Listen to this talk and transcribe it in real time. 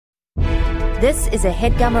This is a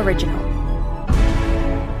HeadGum original.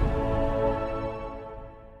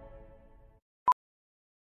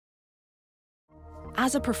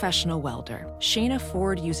 As a professional welder, Shayna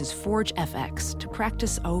Ford uses Forge FX to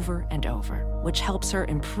practice over and over, which helps her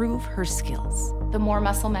improve her skills. The more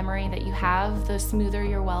muscle memory that you have, the smoother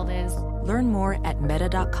your weld is. Learn more at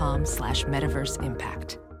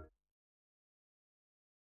meta.com/metaverseimpact.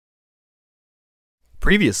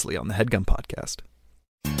 Previously on the HeadGum podcast.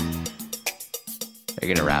 Are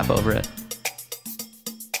you gonna rap over it?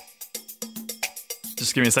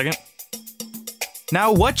 Just give me a second.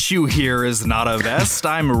 Now what you hear is not a vest.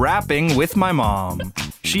 I'm rapping with my mom.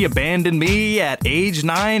 She abandoned me at age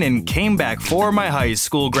 9 and came back for my high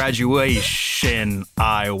school graduation.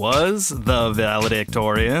 I was the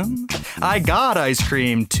valedictorian. I got ice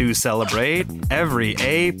cream to celebrate. Every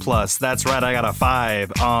A+. That's right, I got a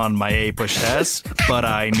 5 on my A-push test, but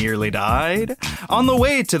I nearly died. On the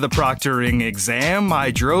way to the proctoring exam,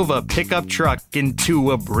 I drove a pickup truck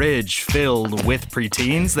into a bridge filled with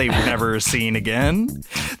preteens they've never seen again.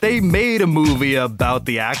 They made a movie about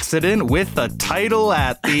the accident with a title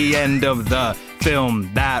at the end of the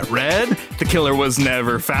film that read, "The killer was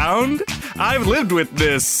never found." I've lived with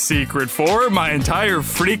this secret for my entire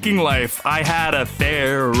freaking life. I had a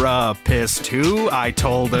therapist who I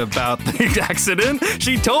told about the accident.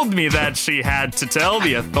 She told me that she had to tell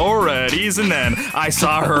the authorities, and then I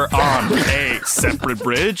saw her on a separate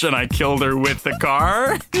bridge and I killed her with the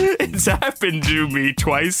car. It's happened to me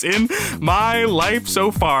twice in my life so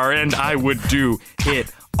far, and I would do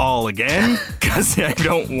it all again because I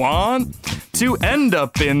don't want to end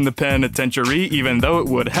up in the penitentiary, even though it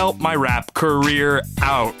would help my rap career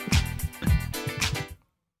out.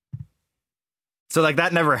 So, like,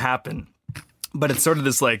 that never happened. But it's sort of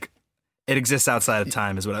this, like, it exists outside of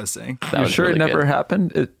time is what I was saying. You're sure really it never good.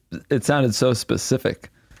 happened? It sounded so specific.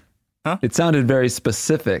 Huh? It sounded very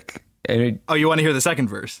specific. Oh, you want to hear the second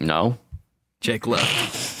verse? No. Jake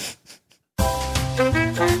left.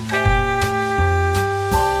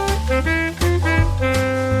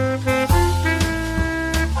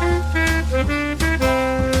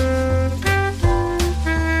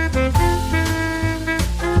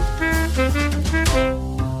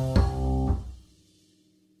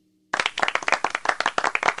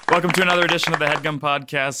 Welcome to another edition of the HeadGum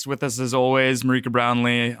Podcast. With us, as always, Marika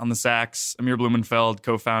Brownlee on the sax, Amir Blumenfeld,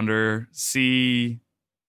 co-founder, CCO,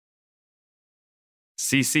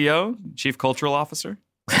 Chief Cultural Officer.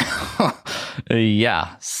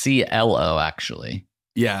 Yeah, CLO, actually.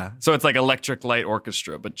 Yeah, so it's like Electric Light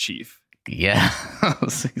Orchestra, but chief. Yeah,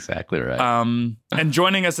 that's exactly right. And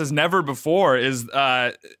joining us as never before is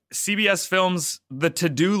CBS Films' The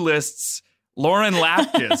To-Do List's Lauren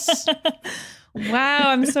Lapkus. Wow,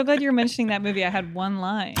 I'm so glad you're mentioning that movie. I had one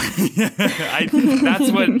line. That's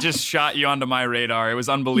what just shot you onto my radar. It was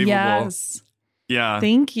unbelievable. Yes. Yeah.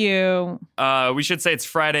 Thank you. We should say it's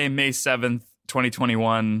Friday, May 7th,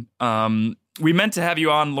 2021. We meant to have you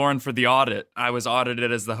on, Lauren, for the audit. I was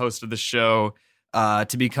audited as the host of the show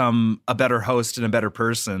to become a better host and a better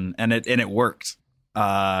person, and it worked.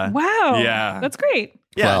 Wow. Yeah. That's great.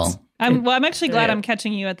 Yeah. I'm actually glad I'm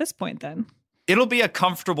catching you at this point then. It'll be a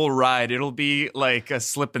comfortable ride. It'll be like a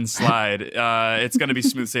slip and slide. It's going to be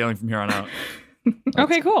smooth sailing from here on out.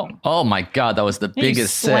 Okay, cool. Oh my God, that was the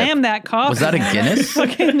biggest sip. Slam that coffee. Was that a Guinness?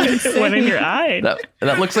 What in your eye?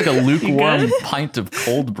 That looks like a lukewarm pint of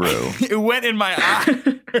cold brew. It went in my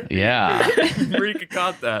eye. Yeah. Marika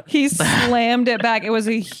caught that. He slammed it back. It was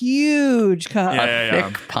a huge cup. Yeah.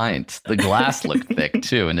 Thick pint. The glass looked thick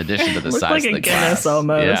too, in addition to the size like of a the Guinness glass.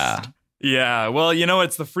 almost. Yeah. Yeah, well, you know,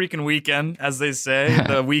 it's the freaking weekend, as they say.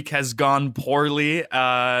 The week has gone poorly,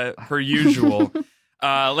 per usual.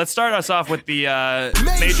 Let's start us off with the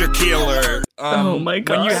major key alert. Oh my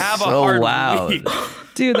God. When you have a So hard loud. week,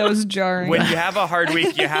 Dude, that was jarring. when you have a hard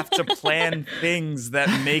week, you have to plan things that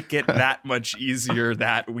make it that much easier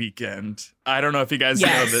that weekend. I don't know if you guys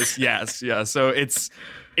know this. Yes, yeah. So it's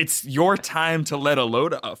your time to let a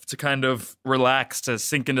load off, to kind of relax, to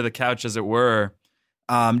sink into the couch, as it were.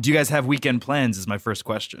 Do you guys have weekend plans is my first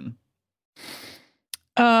question.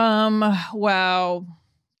 Wow.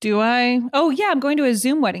 Do I? Oh, yeah, I'm going to a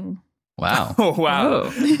Zoom wedding. Wow. Oh,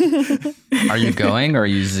 wow. Are you going or are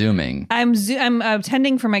you Zooming? I'm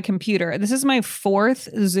attending for my computer. This is my 4th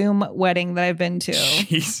Zoom wedding that I've been to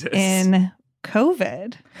Jesus. in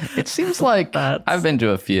COVID. It seems like I've been to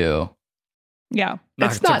a few. Yeah.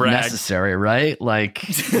 It's not necessary, right? Like,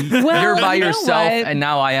 Well, you're by you know yourself, what? and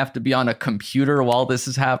now I have to be on a computer while this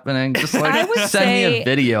is happening. Just like, I would send me say- a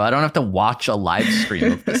video. I don't have to watch a live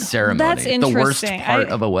stream of the ceremony. That's The worst interesting. part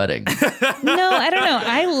of a wedding. No, I don't know.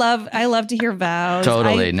 I love to hear vows.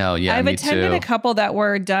 Totally. I've Me attended too. a couple that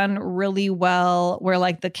were done really well, where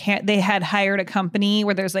like they had hired a company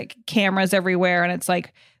where there's like cameras everywhere, and it's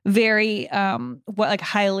like very like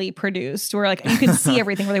highly produced, where like you can see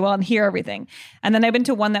everything really well and hear everything. And then I've been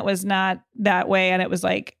to one that was not that way, and it was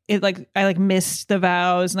like I like missed the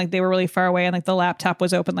vows, and like they were really far away, and like the laptop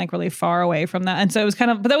was open like really far away from that. And so it was kind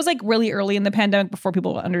of, but that was like really early in the pandemic before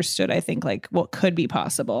people understood, I think, like what could be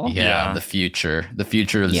possible. Yeah, the future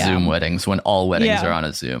of Zoom weddings, when all weddings are on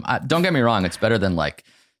a Zoom. Don't get me wrong, it's better than like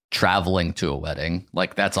traveling to a wedding.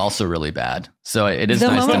 Like, that's also really bad. So it is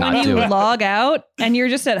nice to not when do you it. log out and you're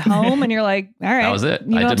just at home and you're like, all right, That was it.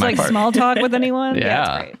 You I don't did have to my like part. small talk with anyone. Yeah.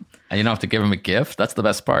 It's great. And you don't have to give them a gift. That's the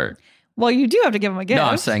best part. Well, you do have to give them a gift. No,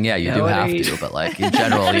 I'm saying, you do what have are you- to, but like in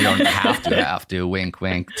general, you don't have to. Wink,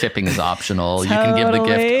 wink. Tipping is optional. You can give the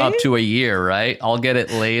Totally. gift up to a year, right? I'll get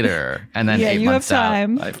it later. And then Yeah, 8 you have months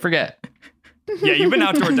time. out. I forget. Yeah, you've been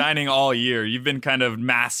outdoor dining all year. You've been kind of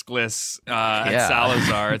maskless at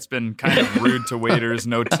Salazar. It's been kind of rude to waiters,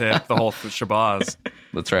 no tip, the whole shabazz.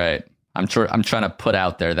 That's right. I'm trying to put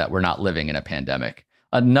out there that we're not living in a pandemic.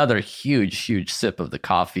 Another huge sip of the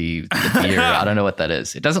coffee, the beer. I don't know what that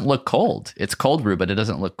is. It doesn't look cold. It's cold brew, but it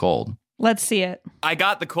doesn't look cold. Let's see it. I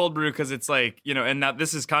got the cold brew because it's like, and now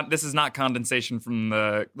this is not condensation from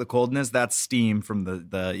the coldness. That's steam from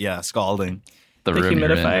the scalding. The The room you're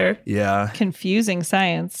in. humidifier. Yeah. Confusing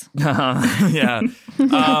science. Yeah.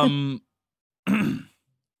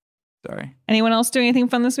 Sorry. Anyone else do anything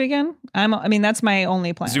fun this weekend? I mean, that's my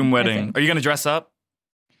only plan. Zoom I wedding. think. Are you going to dress up?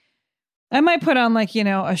 I might put on like,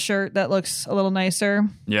 a shirt that looks a little nicer.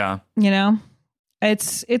 Yeah.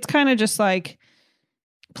 It's kind of just like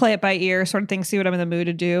play it by ear sort of thing, see what I'm in the mood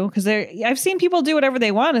to do. Because I've seen people do whatever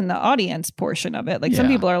they want in the audience portion of it. Like some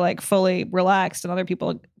Yeah. people are like fully relaxed, and other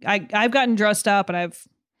people, I've gotten dressed up, and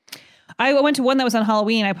I went to one that was on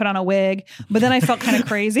Halloween. I put on a wig, but then I felt kind of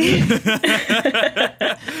crazy.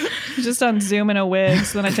 Just on Zoom in a wig.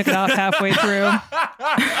 So then I took it off halfway through.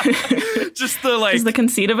 Just the Is the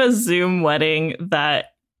conceit of a Zoom wedding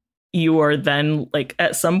that you are then like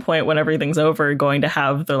at some point when everything's over going to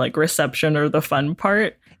have the like reception or the fun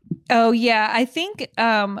part? Oh yeah, I think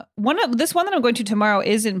one that I'm going to tomorrow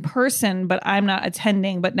is in person, but I'm not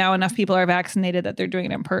attending. But now enough people are vaccinated that they're doing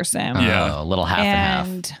it in person. Yeah. A little half and half.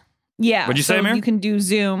 And yeah, What'd you say, Amir? You can do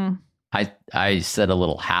Zoom. I said a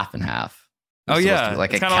little half and half. Oh It's supposed yeah, to be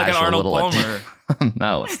like it's a kind of like an casual Arnold little Palmer.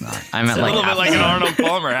 No, it's not. I It's meant a like little bit half like an and half. Arnold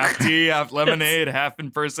Palmer. Half tea, half lemonade, half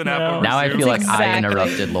in person, half No. over Now I Zoom. feel like I Exactly.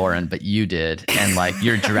 interrupted Lauren, but you did, and like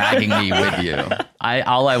you're dragging me with you.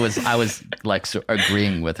 I was like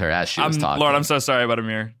agreeing with her as she was talking. Lord, I'm so sorry about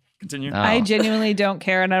Amir. Continue. Oh. I genuinely don't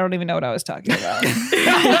care, and I don't even know what I was talking about.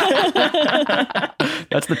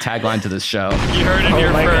 That's the tagline to this show. You heard it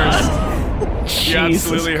here my first. God. You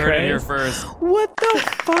absolutely Jesus heard it here Christ. first. What the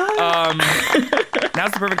fuck?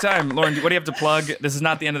 Now's the perfect time. Lauren, what do you have to plug? This is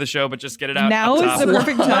not the end of the show, but just get it out. Now up is top. the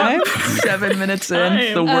perfect time. 7 minutes in,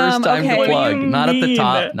 the Time. worst time okay. to What do plug. you Not at the mean?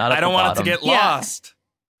 top. Not at I don't the want bottom. it to get Yeah. lost.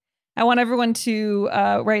 I want everyone to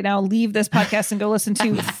right now leave this podcast and go listen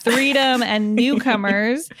to Freedom and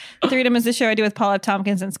Newcomers. Freedom is the show I do with Paula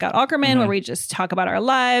Tompkins and Scott Aukerman, where we just talk about our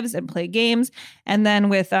lives and play games. And then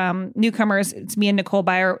with Newcomers, it's me and Nicole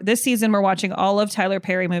Byer. This season, we're watching all of Tyler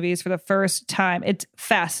Perry movies for the first time. It's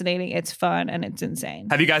fascinating, it's fun, and it's insane.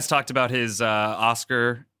 Have you guys talked about his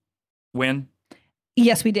Oscar win?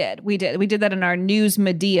 Yes, we did. We did that in our News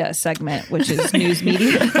Media segment, which is news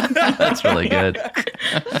media. That's really good.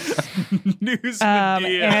 News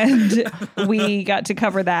media. And we got to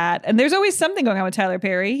cover that. And there's always something going on with Tyler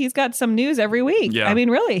Perry. He's got some news every week. Yeah. I mean,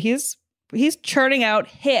 really, he's churning out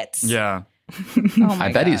hits. Yeah. Oh my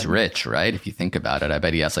I bet he's God. rich, right? If you think about it, I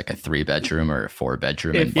bet he has like a 3-bedroom or a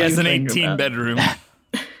 4-bedroom. If in you He has an think about 18 it. bedroom.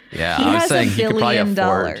 Yeah, He I was has saying $1 he could probably billion.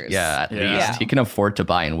 afford. Yeah, at Yeah. least he can afford to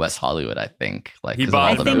buy in West Hollywood. I think. Like He 'cause of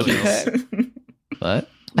bought all I the think he movies. could. What?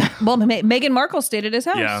 Well, Meghan Markle stayed at his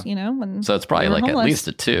house, Yeah. when So it's probably they were like homeless. at least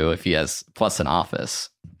a 2 if he has plus an office.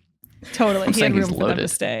 Totally. I'm He had saying room he's for them to loaded.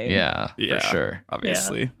 stay. Yeah, Yeah. for sure.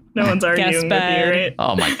 Obviously. No one's arguing with you, bed. right?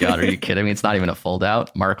 Oh my God, are you kidding me? It's not even a fold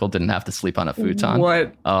out. Markle didn't have to sleep on a futon.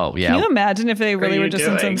 What? Oh yeah. Can you imagine if they really you were just in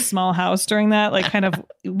some doing? small house during that, like kind of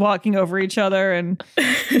walking over each other and,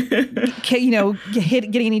 getting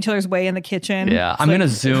in each other's way in the kitchen? Yeah, It's I'm like, gonna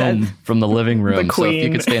zoom from the living room. The So if you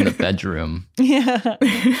queen. could stay in the bedroom. Yeah.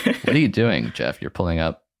 What are you doing, Jeff? You're pulling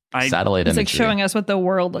up. Satellite It's imagery. like showing us what the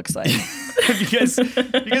world looks like. Have you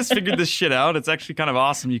guys figured this shit out? It's actually kind of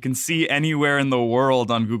awesome. You can see anywhere in the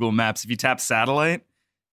world on Google Maps if you tap satellite.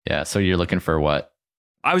 Yeah, so you're looking for what?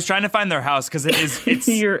 I was trying to find their house because it's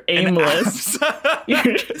You're aimless.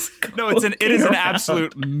 You're just No, it is an around.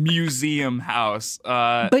 absolute museum house.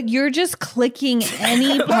 But you're just clicking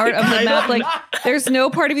any part of the map. Like, there's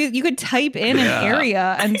no part of you. You could type in an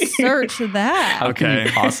area and search that. How can Okay.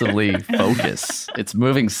 you possibly focus? It's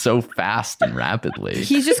moving so fast and rapidly.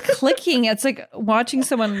 He's just clicking. It's like watching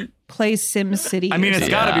someone play Sim City. I mean, it's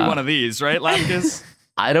got to be Yeah. one of these, right, Lapkus?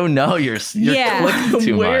 I don't know. You're Yeah. clicking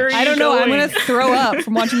too Where much. are I don't know. I'm going? going to throw up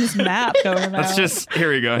from watching this map go around. Let's just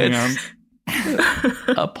here we go. Hang on.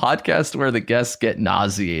 A podcast where the guests get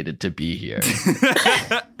nauseated to be here.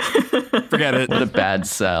 Forget it. What a bad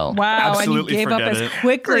sell. Wow, Absolutely and you gave up forget as it.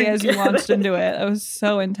 quickly as you launched into it. It was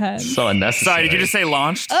so intense. So unnecessary. Sorry, did you just say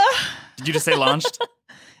launched? Did you just say launched?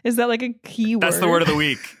 Is that like a keyword? That's the word of the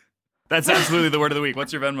week. That's absolutely the word of the week.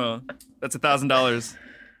 What's your Venmo? That's $1,000.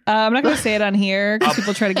 I'm not going to say it on here because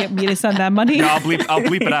people try to get me to send them money. No, I'll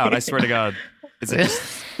bleep it out. I swear to God. Is it just,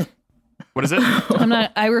 what is it? I'm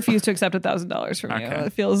not. I refuse to accept $1,000 from you. Okay.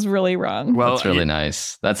 It feels really wrong. Well, That's really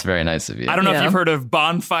nice. That's very nice of you. I don't know if Yeah. you've heard of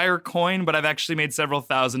Bonfire Coin, but I've actually made several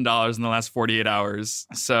 $1,000s in the last 48 hours.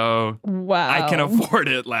 So Wow. I can afford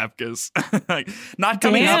it, Lapkus. Like, not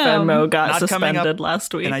coming Damn. up. Venmo got Not coming up, suspended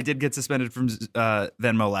last week. And I did get suspended from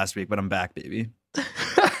Venmo last week, but I'm back, baby.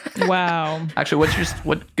 Wow. Actually,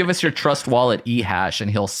 give us your Trust Wallet e-hash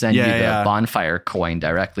and he'll send you the Yeah. Bonfire coin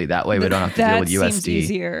directly. That way we don't have to deal That with seems USD.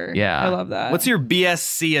 easier. Yeah. I love that. What's your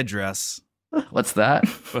BSC address? What's that?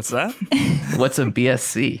 What's that? What's a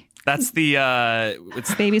BSC? That's the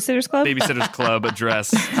it's Babysitters Club? Babysitters Club address.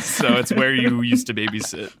 So it's where you used to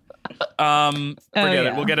babysit. Forget it.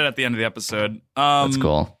 yeah. We'll get it at the end of the episode. That's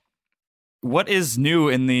cool. What is new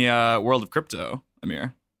in the world of crypto,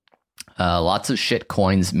 Amir? Lots of shit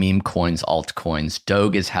coins, meme coins, altcoins.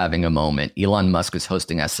 Doge is having a moment. Elon Musk is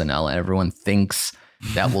hosting SNL, and everyone thinks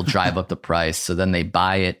that will drive up the price. So then they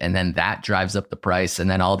buy it, and then that drives up the price. And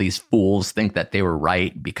then all these fools think that they were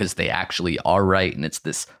right because they actually are right. And it's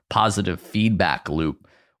this positive feedback loop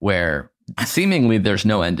where seemingly there's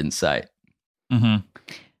no end in sight. Mm-hmm.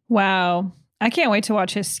 Wow. I can't wait to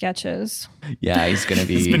watch his sketches. Yeah, he's going to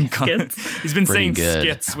be. He's been Pretty saying good.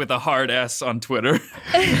 skits with a hard S on Twitter.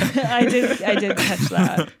 I did catch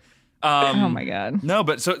that. Oh my God. No,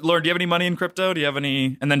 but so Lauren, do you have any money in crypto? Do you have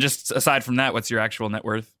any? And then just aside from that, what's your actual net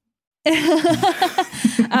worth?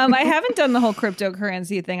 I haven't done the whole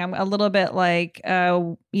cryptocurrency thing. I'm a little bit like, I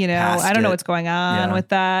don't know what's going on with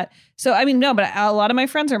that. So, I mean, no, but a lot of my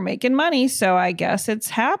friends are making money. So I guess it's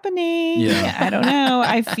happening. Yeah. I don't know.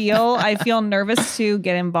 I feel nervous to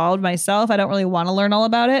get involved myself. I don't really want to learn all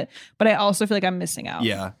about it, but I also feel like I'm missing out.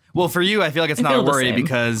 Yeah. Well, for you, I feel like it's I not a feel the worry same.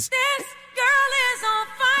 because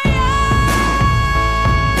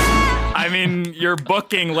I mean, you're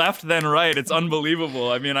booking left then right. It's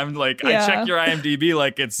unbelievable. I mean, I'm like, I Yeah. check your IMDb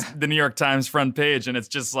like it's the New York Times front page, and it's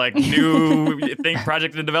just like new thing,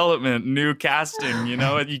 project in development, new casting. You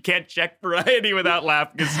know, you can't check variety without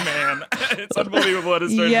Lapkus, man. It's unbelievable at a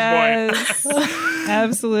certain Yes.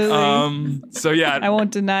 Absolutely. point. So yeah, I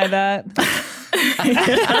won't deny that.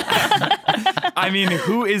 I mean,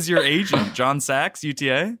 who is your agent? John Sachs,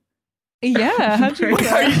 UTA? Yeah. How'd you know?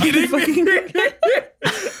 Are you kidding me?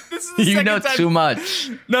 This is the You second know time- too much.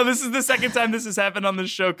 No, this is the second time this has happened on this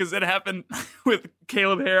show because it happened with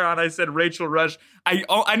Caleb Heron. I said Rachel Rush.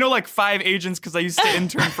 I know like 5 agents because I used to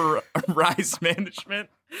intern for Rise Management.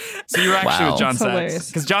 So you're actually Wow. with John That's Sachs hilarious.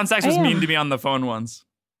 because John Sachs was I am. mean to me on the phone once.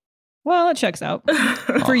 Well, it checks out.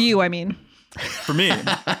 For you, I mean. For me,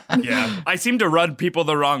 yeah, I seem to run people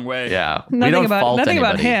the wrong way. Yeah. we Nothing don't about fault nothing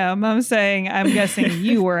about anybody. him. I'm saying I'm guessing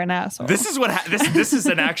you were an asshole. This is what this is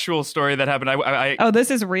an actual story that happened. I Oh,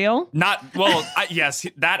 this is real? Not well. Yes,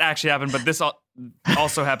 that actually happened, but this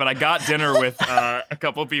also happened. I got dinner with a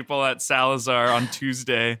couple people at Salazar on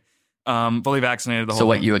Tuesday, fully vaccinated. The whole So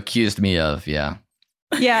what thing. you accused me of, yeah.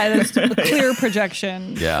 Yeah, there's a clear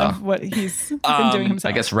projection Yeah. of what he's been doing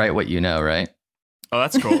himself. I guess write what you know, right? Oh,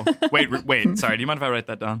 that's cool. Wait. Sorry. Do you mind if I write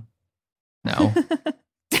that down? No.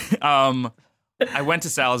 I went to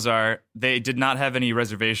Salazar. They did not have any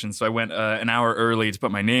reservations, so I went an hour early to put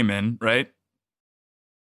my name in. Right?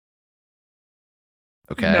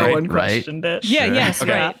 Okay. no one right. questioned it. Yeah, Sure. yes,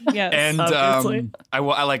 Okay. right. Yes. And Obviously.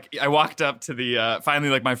 I walked up to the finally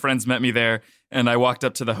like my friends met me there, and I walked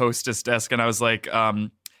up to the hostess desk, and I was like,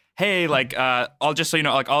 hey, like I'll just so you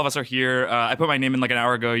know, like all of us are here. I put my name in like an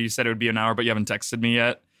hour ago. You said it would be an hour, but you haven't texted me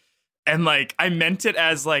yet. And like I meant it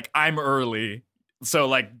as like I'm early. So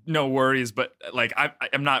like, no worries, but like,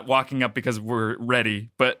 I'm not walking up because we're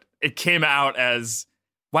ready, but it came out as,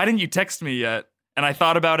 why didn't you text me yet? And I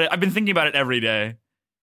thought about it. I've been thinking about it every day.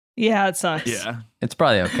 Yeah, it sucks. Yeah. It's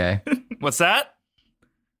probably okay. What's that?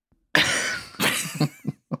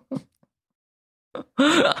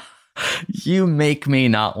 You make me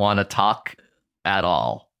not want to talk at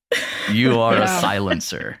all. You are a Yeah.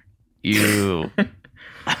 silencer. You.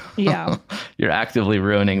 Yeah. You're actively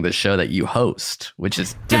ruining the show that you host, which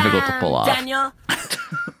is difficult to pull off. Daniel.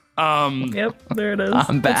 Yep, there it is.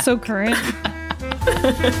 I'm back. That's so current.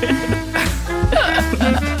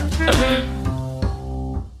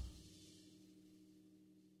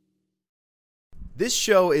 This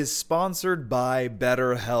show is sponsored by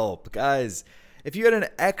BetterHelp. Guys, if you had an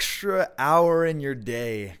extra hour in your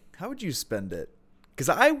day, how would you spend it? Because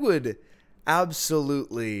I would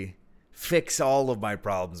absolutely fix all of my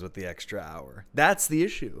problems with the extra hour. That's the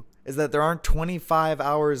issue, is that there aren't 25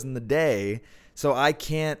 hours in the day, so I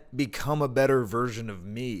can't become a better version of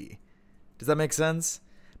me. Does that make sense?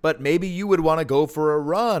 But maybe you would want to go for a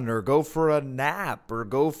run or go for a nap or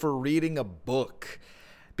go for reading a book.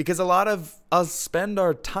 Because a lot of us spend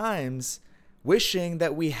our times wishing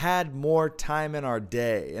that we had more time in our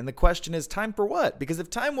day. And the question is, time for what? Because if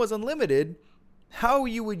time was unlimited, how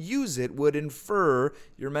you would use it would infer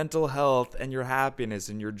your mental health and your happiness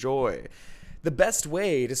and your joy. The best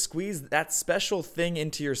way to squeeze that special thing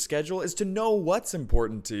into your schedule is to know what's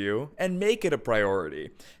important to you and make it a priority.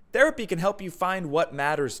 Therapy can help you find what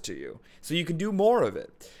matters to you so you can do more of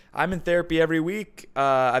it. I'm in therapy every week.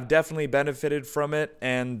 I've definitely benefited from it,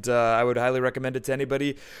 and I would highly recommend it to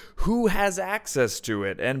anybody who has access to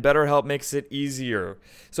it, and BetterHelp makes it easier.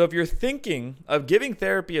 So if you're thinking of giving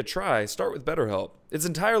therapy a try, start with BetterHelp. It's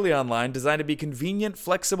entirely online, designed to be convenient,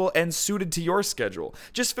 flexible, and suited to your schedule.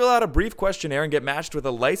 Just fill out a brief questionnaire and get matched with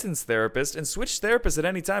a licensed therapist, and switch therapists at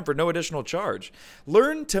any time for no additional charge.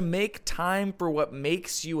 Learn to make time for what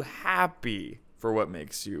makes you happy, for what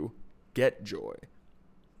makes you get joy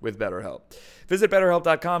with BetterHelp. Visit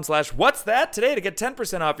BetterHelp.com/what's-that today to get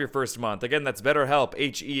 10% off your first month. Again, that's BetterHelp,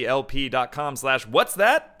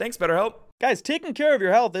 HELP.com/what's-that. Thanks, BetterHelp. Guys, taking care of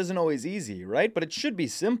your health isn't always easy, right? But it should be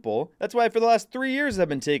simple. That's why for the last 3 years I've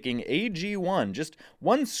been taking AG1. Just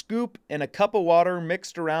one scoop in a cup of water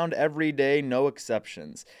mixed around every day, no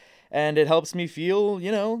exceptions. And it helps me feel,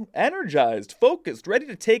 energized, focused, ready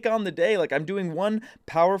to take on the day like I'm doing one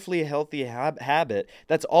powerfully healthy habit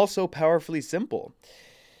that's also powerfully simple.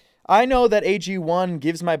 I know that AG1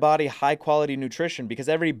 gives my body high-quality nutrition because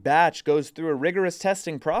every batch goes through a rigorous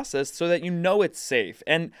testing process so that you know it's safe.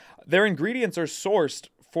 And their ingredients are sourced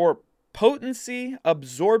for potency,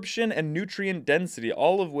 absorption, and nutrient density,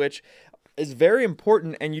 all of which is very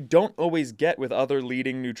important and you don't always get with other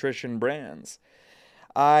leading nutrition brands.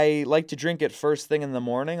 I like to drink it first thing in the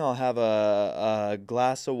morning. I'll have a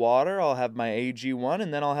glass of water, I'll have my AG1,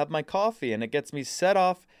 and then I'll have my coffee. And it gets me set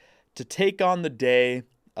off to take on the day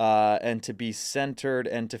and to be centered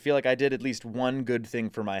and to feel like I did at least one good thing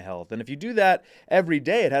for my health. And if you do that every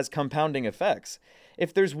day, it has compounding effects.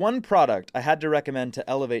 If there's one product I had to recommend to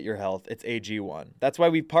elevate your health, it's AG1. That's why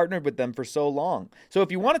we've partnered with them for so long. So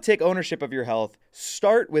if you want to take ownership of your health,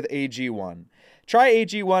 start with AG1. Try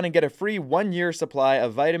AG1 and get a free 1-year supply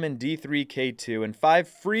of vitamin D3K2 and 5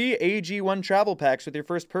 free AG1 travel packs with your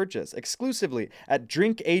first purchase, exclusively at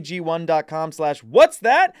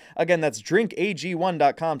drinkag1.com/what's-that. Again, that's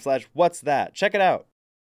drinkag1.com/what's-that. Check it out.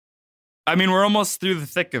 I mean, we're almost through the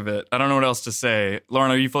thick of it. I don't know what else to say.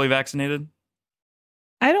 Lauren, are you fully vaccinated?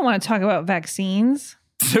 I don't want to talk about vaccines.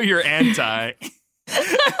 So you're anti.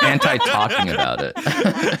 Anti-talking about it.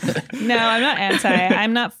 No, I'm not anti.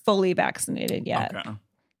 I'm not fully vaccinated yet, Okay.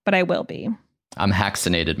 but I will be. I'm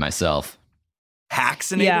vaccinated myself.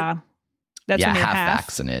 Vaccinated? Yeah. That's when you're half half.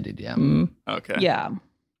 vaccinated, yeah. Okay. Yeah.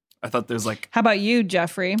 I thought there's How about you,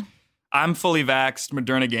 Jeffrey? I'm fully vaxxed,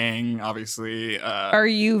 Moderna gang, obviously. Are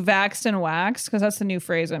you vaxxed and waxed? Because that's the new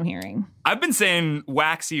phrase I'm hearing. I've been saying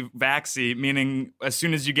waxy, vaxy, meaning as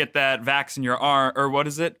soon as you get that vax in your arm, or what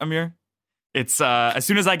is it, Amir? It's as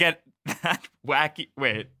soon as I get that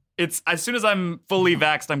it's as soon as I'm fully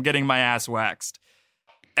vaxxed, I'm getting my ass waxed.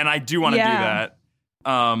 And I do want to do that.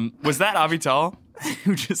 Was that Avital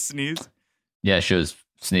who just sneezed? Yeah, she was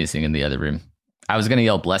sneezing in the other room. I was going to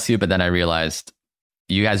yell bless you, but then I realized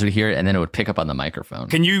you guys would hear it and then it would pick up on the microphone.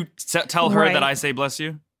 Can you tell her that I say bless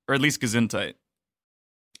you? Or at least Gesundheit?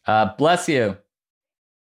 Bless you.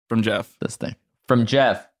 From Jeff. This thing. From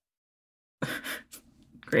Jeff.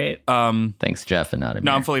 Great. Thanks, Jeff, and not Amir.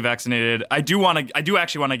 No, I'm fully vaccinated. I do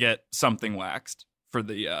actually want to get something waxed for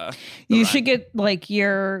the. You ride. should get like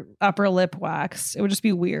your upper lip waxed. It would just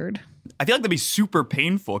be weird. I feel like that'd be super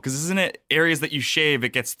painful because isn't it areas that you shave,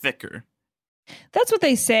 it gets thicker. That's what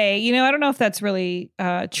they say. You know, I don't know if that's really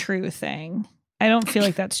a true thing. I don't feel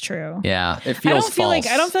like that's true. Yeah, it I feels don't feel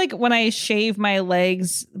false. like when I shave my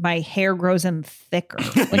legs, my hair grows in thicker.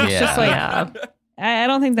 Like it's just like I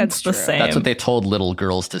don't think that's It's the true. same. That's what they told little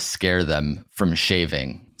girls to scare them from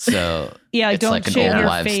shaving. So Yeah, like, it's don't like an shave old your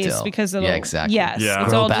wives' face tale. because it'll. Yeah, exactly. Yes, Yeah. it's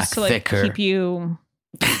Grow all back just to like thicker. keep you.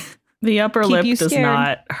 The upper Keep lip you does scared.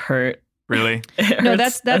 not hurt. Really? It No,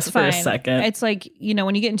 hurts that's for a fine. second. It's like, you know,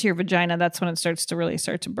 when you get into your vagina, that's when it starts to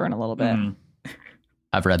burn a little bit. Mm.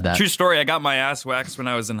 I've read that. True story. I got my ass waxed when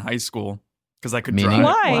I was in high school because I could Meaning?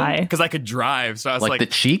 drive. Why? Because I could drive. So I was Like like, the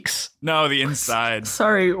cheeks? no, the inside.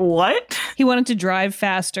 Sorry, what? He wanted to drive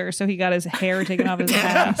faster, so he got his hair taken off his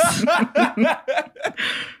ass.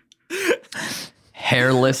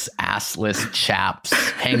 Hairless, assless chaps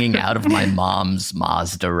hanging out of my mom's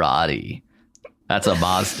Maserati. That's a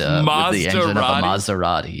Mazda with the engine of a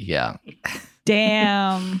Maserati. Yeah.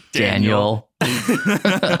 Damn. Daniel.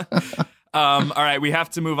 All right, we have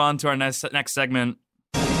to move on to our next segment.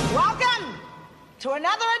 Welcome to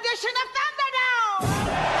another edition of Thunderdome.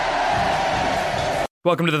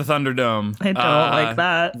 Welcome to the Thunderdome. I don't like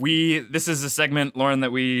that. This is a segment, Lauren,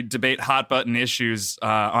 that we debate hot button issues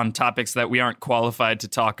on topics that we aren't qualified to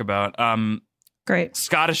talk about. Great.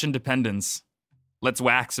 Scottish independence. Let's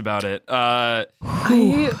wax about it. What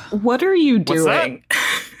are you What's that? doing?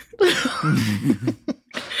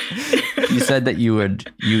 You said that you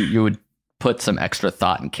would put some extra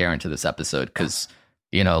thought and care into this episode because,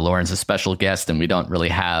 you know, Lauren's a special guest and we don't really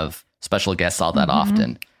have special guests all that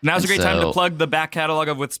often. Now's a great time to So- plug the back catalog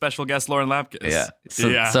of with special guest Lauren Lapkus. Yeah.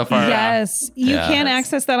 Yeah. So far. Yes, you Yeah. can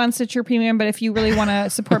access that on Stitcher Premium, but if you really want to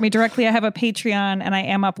support me directly, I have a Patreon and I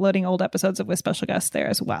am uploading old episodes of with special guests there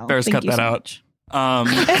as well. Bears, Thank cut you that so out. much.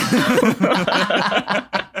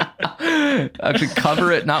 Actually,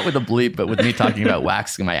 cover it not with a bleep, but with me talking about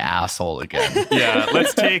waxing my asshole again. Yeah,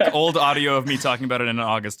 let's take old audio of me talking about it in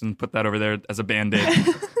August and put that over there as a Band-Aid.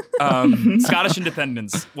 Scottish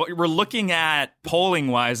independence. What we're looking at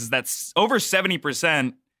polling-wise is that's over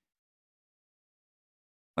 70%.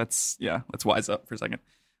 Let's wise up for a second.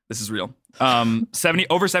 This is real.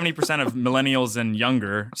 Over 70% of millennials and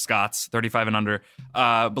younger Scots, 35 and under,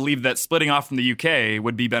 believe that splitting off from the UK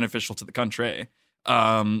would be beneficial to the country.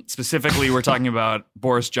 Specifically, we're talking about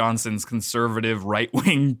Boris Johnson's conservative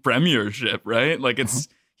right-wing premiership, right? Like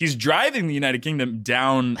he's driving the United Kingdom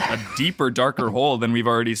down a deeper, darker hole than we've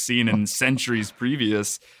already seen in centuries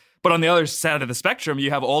previous. But on the other side of the spectrum,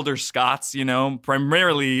 you have older Scots, you know,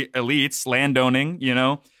 primarily elites, landowning, you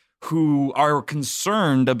know, who are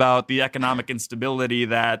concerned about the economic instability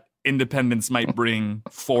that independence might bring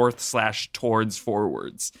forwards.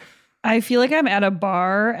 I feel like I'm at a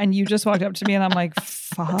bar and you just walked up to me and I'm like,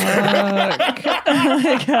 fuck.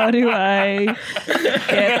 Like, how do I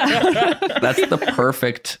get out? That's the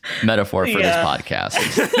perfect metaphor for this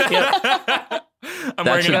podcast. I'm That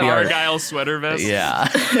wearing should an be our- Argyle sweater vest. Yeah.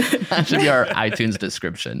 That should be our iTunes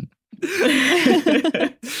description.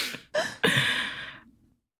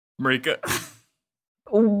 Marika.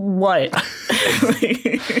 What?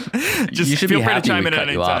 Just You should feel be free to happy chime we in at cut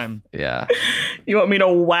any you off. time. Yeah. You want me to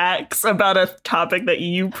wax about a topic that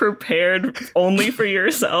you prepared only for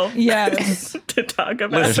yourself Yes. to talk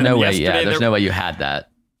about? There's Listen, no way. yesterday Yeah. There's there- no way you had that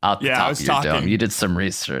out the Yeah, I top was of your talking. dome. You did some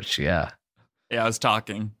research. Yeah. Yeah, I was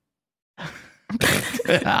talking.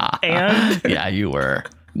 And? Yeah, you were.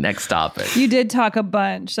 Next topic. You did talk a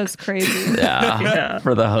bunch. That's crazy. Yeah. Yeah.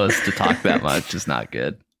 For the host to talk that much is not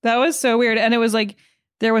good. That was so weird. And it was like,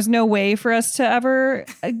 there was no way for us to ever,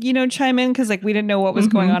 chime in because like we didn't know what was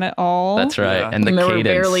going on at all. That's right. Yeah. And the And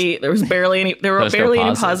there cadence. was barely any There's no any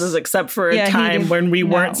pauses. pauses except for a Yeah, he time did- when we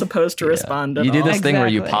no. weren't supposed to respond at You do all. this thing where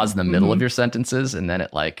you Exactly. pause in the middle of your sentences and then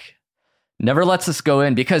it like never lets us go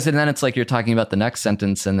in because and then it's like you're talking about the next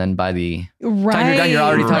sentence and then by the right. time you're done, you're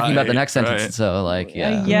already talking about the Right, next sentence. right. So like,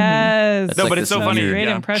 yeah. Yes. That's No, like but it's this so funny. weird Great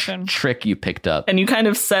Yeah. impression. trick you picked up. And you kind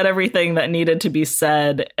of said everything that needed to be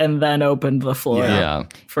said and then opened the floor Yeah.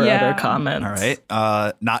 for Yeah. other comments. All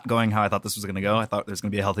right. Not going how I thought this was going to go. I thought there was going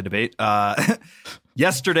to be a healthy debate.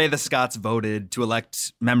 Yesterday, the Scots voted to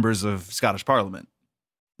elect members of Scottish Parliament,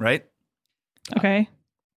 right? Okay.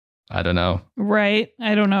 I don't know. Right.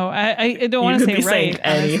 I don't know. I don't want to could say be saying right.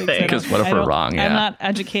 honestly, anything. 'Cause what if I we're don't- wrong? Yeah. I'm not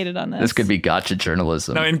educated on this. This could be gotcha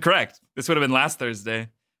journalism. No, incorrect. This would have been last Thursday.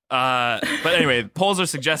 But anyway, polls are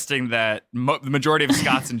suggesting that the majority of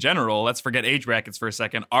Scots in general, let's forget age brackets for a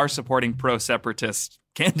second, are supporting pro-separatist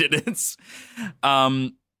candidates.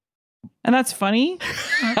 And that's funny.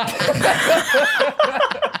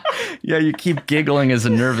 Yeah, you keep giggling as a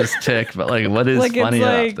nervous tick, but like, what is Like, it's funny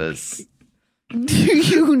like- about this? Do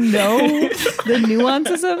you know the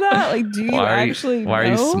nuances of that? Like, do you actually Why are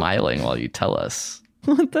you know? smiling while you tell us?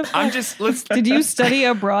 What the fuck? Did you study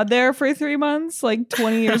abroad there for 3 months, like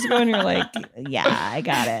 20 years ago? And you're like, yeah, I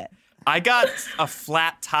got it. I got a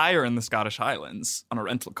flat tire in the Scottish Highlands on a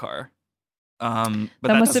rental car. But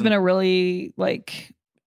that must have been a really like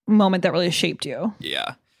moment that really shaped you.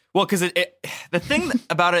 Yeah. Well, because the thing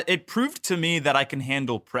about it, it proved to me that I can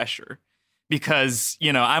handle pressure. Because,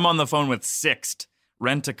 I'm on the phone with Sixt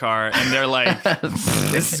Rent-A-Car, and they're like,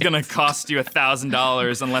 this is going to cost you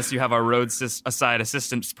 $1,000 unless you have our roadside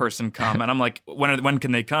assistance person come. And I'm like, when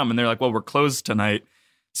can they come? And they're like, well, we're closed tonight.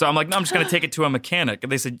 So I'm like, no, I'm just going to take it to a mechanic.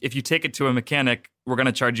 And they said, if you take it to a mechanic, we're going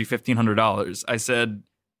to charge you $1,500. I said,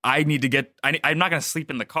 I'm not going to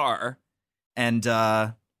sleep in the car. And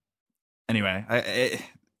anyway,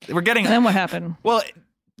 we're getting... And then what happened? Well,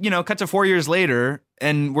 cut to 4 years later,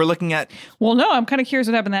 and we're looking at... Well, no, I'm kind of curious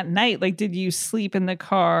what happened that night. Like, did you sleep in the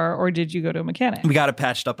car or did you go to a mechanic? We got it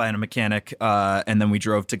patched up by a mechanic, and then we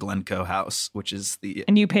drove to Glencoe House, which is the...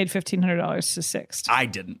 And you paid $1,500 to Sixt. I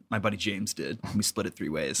didn't. My buddy James did. We split it 3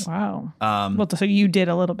 ways. Wow. Well, so you did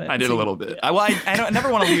a little bit. I did a little bit. I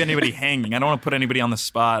never want to leave anybody hanging. I don't want to put anybody on the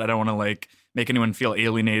spot. I don't want to, make anyone feel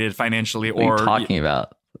alienated financially What are you talking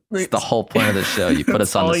about? It's the whole point of the show. You put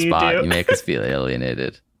us on the spot. You make us feel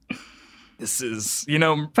alienated. This is,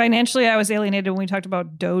 Financially, I was alienated when we talked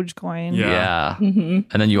about Dogecoin. Yeah. And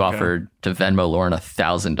then you offered to Venmo Lauren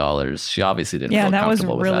 $1,000. She obviously didn't feel that was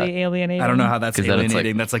comfortable with really that. alienating. I don't know how that's 'Cause then it's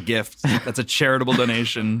alienating. That's a gift. That's a charitable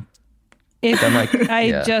donation.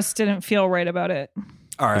 I just didn't feel right about it.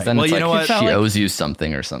 All right. Then Well, it's you know what? She owes you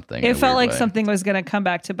something or something. It felt like something was going to come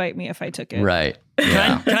back to bite me if I took it. Right.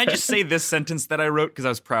 Yeah. Can I just say this sentence that I wrote because I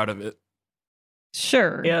was proud of it?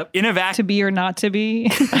 Sure. Yep. In a vacuum. To be or not to be.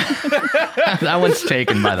 That one's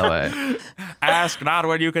taken, by the way. Ask not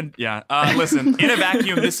what you can. Yeah. Listen, in a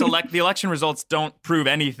vacuum, the election results don't prove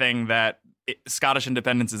anything that Scottish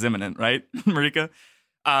independence is imminent, right, Marika?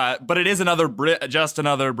 But it is just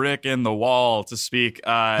another brick in the wall, to speak.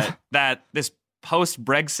 That this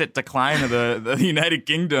post-Brexit decline of the United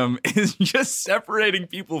Kingdom is just separating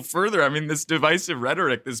people further. I mean, this divisive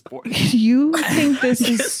rhetoric, You think this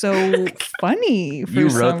is so funny for You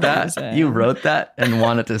some wrote that? reason. You wrote that and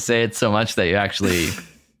wanted to say it so much that you actually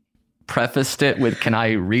prefaced it with, can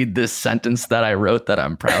I read this sentence that I wrote that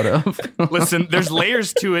I'm proud of? Listen, there's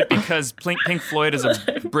layers to it because Pink Floyd is a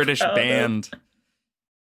British band.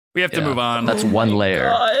 We have to move on. That's one layer.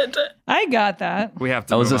 God. I got that. We have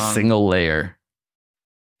to That was move a on. single layer.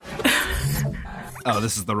 Oh,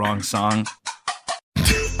 this is the wrong song.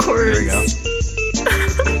 Of course. Here we go.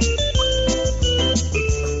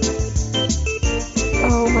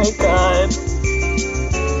 Oh my god.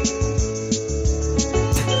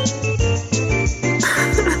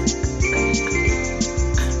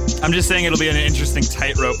 I'm just saying it'll be an interesting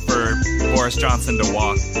tightrope for Boris Johnson to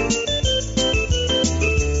walk.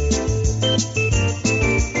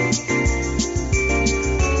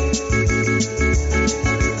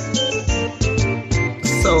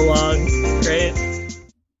 So long. Great.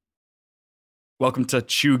 Welcome to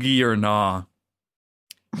Cheugy or Nah.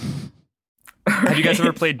 Have you guys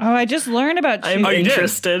ever played? Oh, I just learned about I'm Cheugy. you did?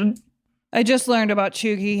 interested. I just learned about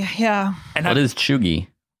Cheugy. Yeah. And What is Cheugy?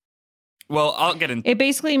 Well, I'll get in. It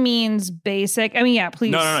basically means basic. I mean, yeah,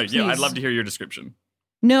 please. No. Yeah, please. I'd love to hear your description.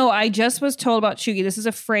 No, I just was told about Cheugy. This is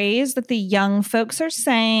a phrase that the young folks are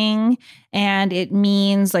saying, and it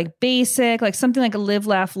means like basic, like something like live,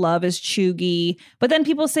 laugh, love is Cheugy. But then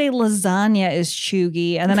people say lasagna is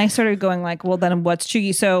Cheugy, and then I started going like, well, then what's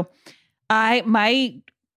Cheugy? So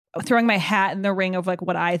throwing my hat in the ring of like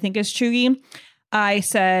what I think is Cheugy, I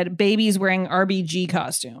said babies wearing RBG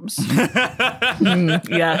costumes.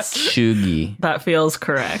 Yes. Cheugy. That feels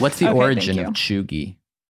correct. What's the Okay, origin thank of Cheugy?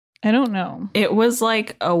 I don't know. It was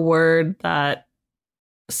like a word that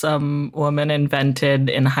some woman invented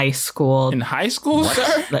in high school In high school,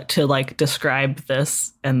 sir? that to like describe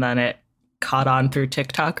this, and then it caught on through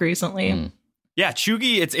TikTok recently. Yeah,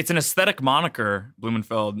 Cheugy, it's an aesthetic moniker,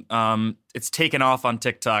 Blumenfeld. It's taken off on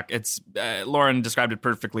TikTok. It's Lauren described it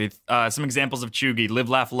perfectly. Some examples of Cheugy: live,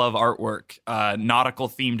 laugh, love artwork, nautical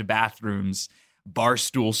themed bathrooms,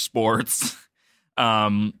 barstool sports.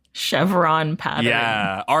 Chevron pattern.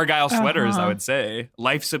 Yeah, Argyle sweaters, I would say.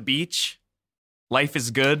 Life's a beach. Life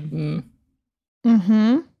is good.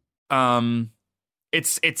 Mm-hmm.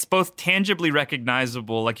 It's both tangibly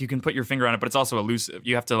recognizable, like you can put your finger on it, but it's also elusive.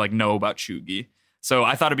 You have to like know about Cheugy. So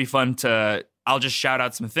I thought it'd be fun I'll just shout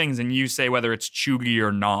out some things and you say whether it's Cheugy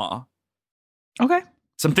or nah. Okay.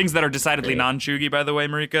 Some things that are decidedly non-Cheugy, by the way,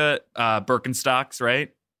 Marika. Birkenstocks,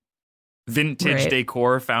 right? Vintage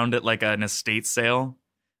decor found at like an estate sale.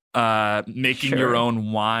 Making your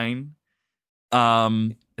own wine,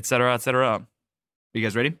 et cetera, et cetera. Are you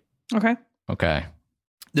guys ready? Okay.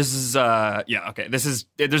 This is okay.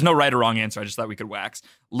 There's no right or wrong answer. I just thought we could wax.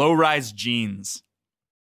 Low-rise jeans.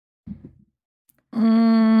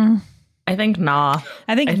 I think nah.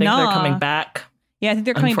 I think they're coming back. Yeah, I think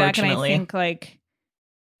they're coming back, and I think like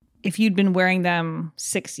if you'd been wearing them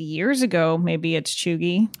 6 years ago, maybe it's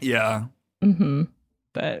Cheugy. Yeah. Mm-hmm.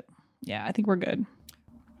 But yeah, I think we're good.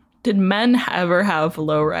 Did men ever have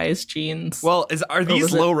low-rise jeans? Well, are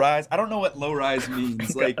these low-rise? I don't know what low-rise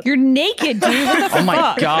means. Like you're naked, dude. What the Oh my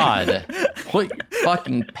fuck? God. Put your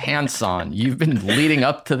fucking pants on. You've been leading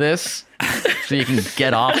up to this so you can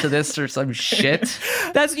get off to this or some shit.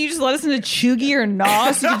 That's you just let us into Cheugy or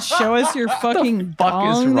Nah so you can show us your fucking fuck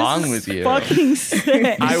dong? is wrong This with you? Fucking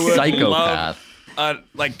sick. I would Psychopath.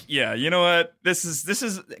 you know what? This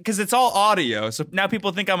is because it's all audio, so now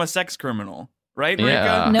people think I'm a sex criminal. Right,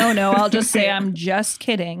 Marika? Yeah. No, I'll just say I'm just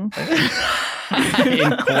kidding.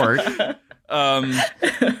 In court.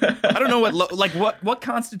 I don't know what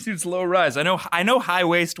constitutes low rise. I know high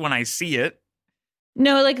waist when I see it.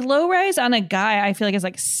 No, like low rise on a guy, I feel like is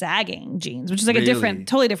like sagging jeans, which is like a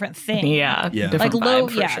totally different thing. Yeah. Like low,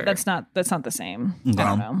 vibe, sure. that's not the same. Okay. I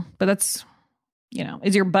don't know, but that's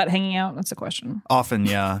is your butt hanging out? That's the question. Often,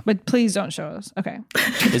 yeah. But please don't show us. Okay.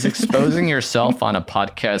 Is exposing yourself on a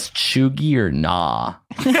podcast Cheugy or Nah?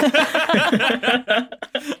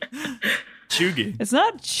 Cheugy. It's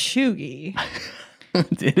not Cheugy.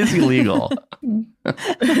 It is illegal. Your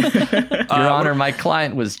Honor, my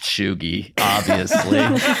client was Cheugy, obviously.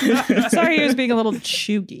 Sorry, he was being a little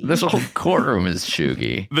Cheugy. This whole courtroom is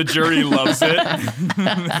Cheugy. The jury loves it.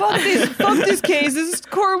 Fuck this case. This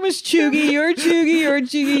courtroom is Cheugy. You're Cheugy. You're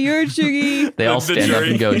Cheugy. You're Cheugy. They all stand up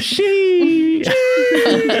and go, she.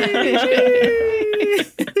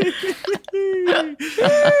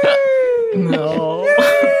 No.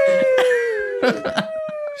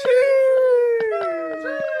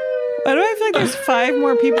 Why do I feel like there's 5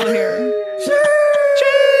 more people here?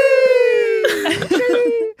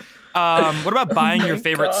 What about buying your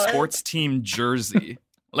favorite sports team jersey?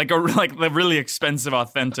 Like the really expensive,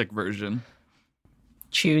 authentic version.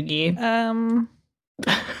 Cheugy.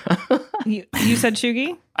 You said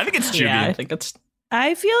Cheugy? I think it's Cheugy. Yeah, I think it's.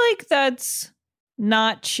 I feel like that's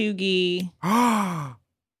not Cheugy.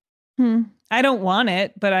 I don't want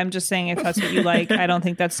it, but I'm just saying if that's what you like, I don't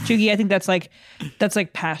think that's Cheugy. I think that's like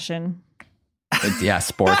passion. Yeah,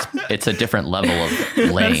 sports. It's a different level of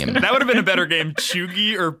lame. That would have been a better game,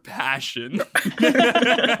 Cheugy or passion.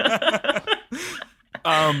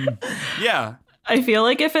 Yeah. I feel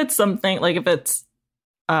like if it's something like if it's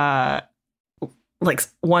like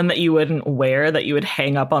one that you wouldn't wear that you would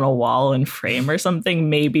hang up on a wall and frame or something,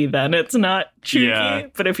 maybe then it's not Cheugy. Yeah.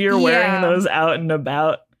 But if you're wearing those out and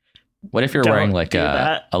about, what if you're wearing like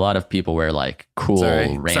a lot of people wear like cool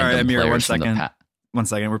random Amir, players from the 1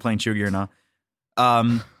 second. We're playing Cheugy or not.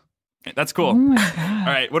 That's cool. Oh my God.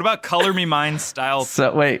 All right. What about Color Me Mine style?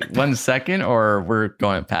 So wait 1 second, or we're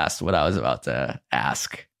going past what I was about to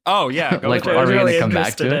ask. Oh yeah. Like, with are we it. going to come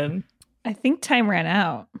back to it? in. I think time ran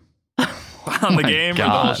out. On the game or the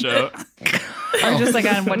whole God. show? Or just like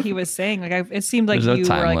on what he was saying. Like it seemed like There's no you were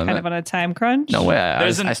time like limit. kind of on a time crunch. No way. I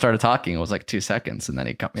There's started talking. It was like 2 seconds, and then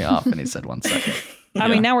he cut me off, and he said 1 second. I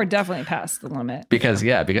mean, now we're definitely past the limit. Because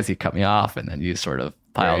he cut me off, and then you sort of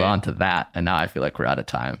piled on to that, and now I feel like we're out of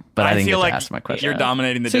time. But I didn't feel get like to ask my question. you're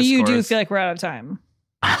dominating the So discourse. you do feel like we're out of time.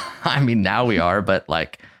 I mean, now we are, but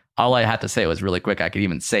like all I had to say was really quick. I could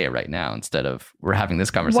even say it right now instead of we're having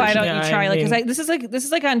this conversation. Why don't Yeah, you try? I Like, mean- because this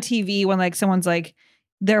is like on TV when like someone's like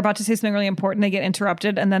they're about to say something really important, they get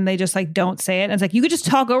interrupted, and then they just like don't say it. And it's like you could just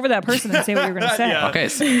talk over that person and say what you're going to say. Yeah. Okay,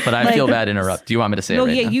 but I feel bad to interrupt. Do you want me to say No, it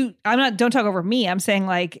right yeah, now? I'm not. Don't talk over me. I'm saying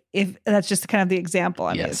like if that's just kind of the example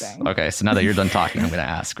I'm Yes. using. Okay, so now that you're done talking, I'm going to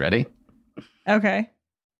ask. Ready? Okay.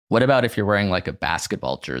 What about if you're wearing like a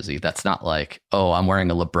basketball jersey? That's not like, oh, I'm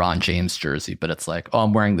wearing a LeBron James jersey, but it's like, oh,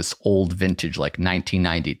 I'm wearing this old vintage like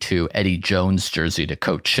 1992 Eddie Jones jersey to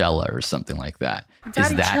Coachella or something like that. Is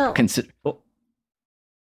that considered?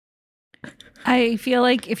 I feel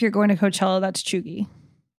like if you're going to Coachella, that's Cheugy.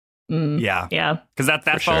 Yeah. Yeah. Because that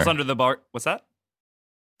For falls sure. under the bar. What's that?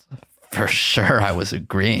 For sure, I was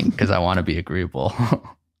agreeing because I want to be agreeable.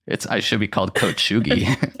 I should be called Coach Cheugy.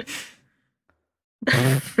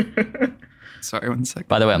 Sorry, 1 second.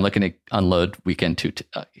 By the way, I'm looking to unload Weekend 2.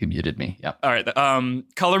 He muted me. Yep. All right.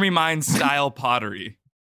 Color Me Mine style pottery.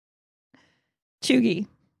 Cheugy.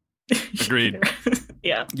 Agreed.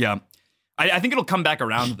 Yeah. Yeah. I think it'll come back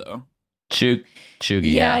around though. Cheugy,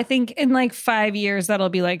 Yeah, I think in like 5 years that'll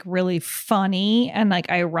be like really funny and like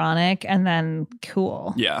ironic and then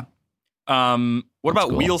cool. Yeah. What about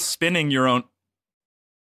cool. wheel spinning your own?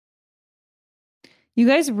 You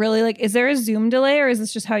guys really like, is there a Zoom delay or is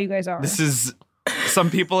this just how you guys are? This is, some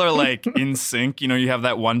people are like in sync. You know, you have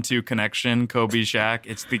that 1-2 connection, Kobe, Shaq.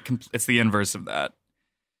 It's the inverse of that.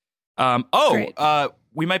 Great.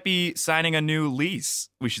 We might be signing a new lease,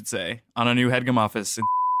 we should say, on a new headgum office in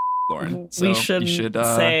Lauren. So we should, you should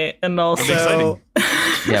say, and also,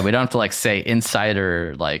 Yeah, we don't have to like say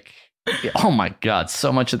insider, like, oh my God,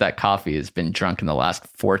 so much of that coffee has been drunk in the last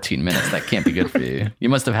 14 minutes. That can't be good for you. You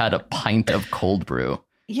must have had a pint of cold brew.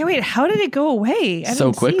 Yeah, wait, how did it go away?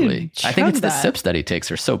 So quickly. I think it's the that. sips that he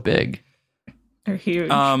takes are so big. they're huge.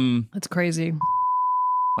 That's crazy.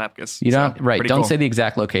 Lapkus. You don't, So, right. pretty Don't cool. say the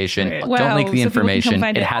exact location. Right. Don't Wow, leak the so people can come information.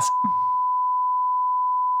 find It it. has,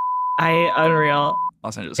 Unreal.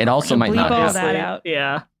 Los Angeles. it also might Bleep not all have. that out.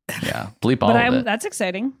 Yeah. Yeah. Bleep all But of it. that's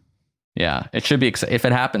exciting. Yeah. It should be, if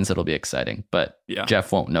it happens, it'll be exciting. But Yeah.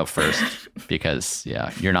 Jeff won't know first because,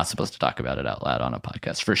 yeah, you're not supposed to talk about it out loud on a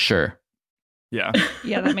podcast for sure. Yeah.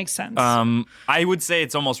 Yeah, that makes sense. I would say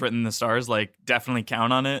it's almost written in the stars. Like, definitely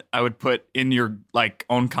count on it. I would put in your like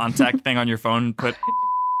own contact thing on your phone. Put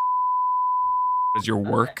as your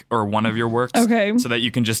work or one of your works. Okay. So that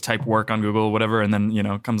you can just type work on Google or whatever, and then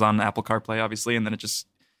it comes on Apple CarPlay, obviously, and then it just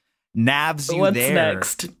nabs you What's there.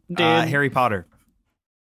 next, dude? Harry Potter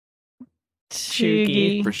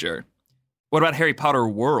Cheugy. for sure. What about Harry Potter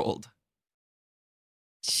World?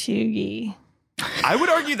 Cheugy. I would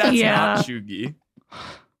argue that's Yeah. not Cheugy.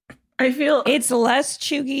 I feel It's less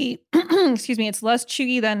chuggy. Excuse me. It's less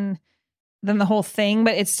chuggy than the whole thing,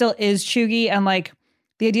 but it still is chuggy. And like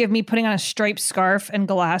the idea of me putting on a striped scarf and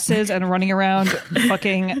glasses and running around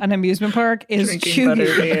fucking an amusement park is drinking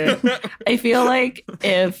chuggy. butterbeer. I feel like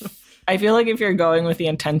if you're going with the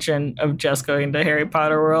intention of just going to Harry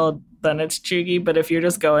Potter World, then it's chuggy. But if you're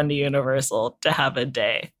just going to Universal to have a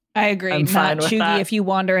day, I agree. I'm fine Not with chuggy. that. If you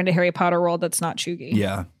wander into Harry Potter World, that's not chuggy.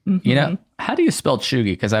 Yeah. You know, how do you spell Cheugy?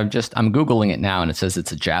 Because I'm Googling it now and it says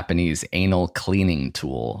it's a Japanese anal cleaning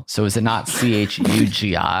tool. So is it not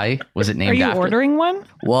Chugi? Was it named Are you after? ordering one?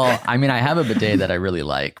 Well, I mean, I have a bidet that I really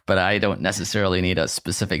like, but I don't necessarily need a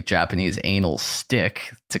specific Japanese anal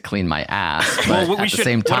stick to clean my ass. But Well, at the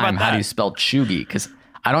same what about time, how that? do you spell Cheugy? Because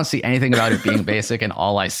I don't see anything about it being basic, and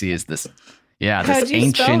all I see is this. Yeah, How'd this you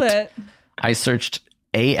ancient. spell it? I searched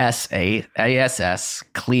ASS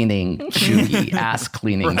cleaning Cheugy, ass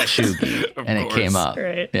cleaning Cheugy, and it came up.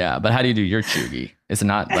 Right. Yeah, but how do you do your Cheugy? Is it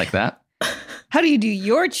not like that? How do you do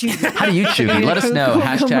your chuggy? How do you Cheugy? Let us know.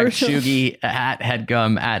 Hashtag Commercial. Cheugy at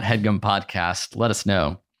Headgum Podcast. Let us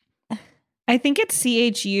know. I think it's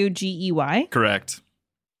Chugey. Correct.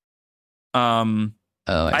 Oh,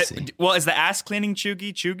 I see. Well, is the ass cleaning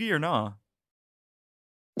Cheugy or no?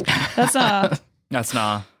 That's That's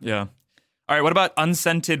nah. Yeah. All right. What about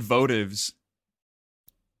unscented votives?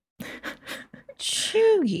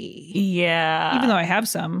 chuggy. Yeah. Even though I have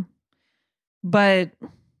some, but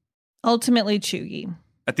ultimately chuggy.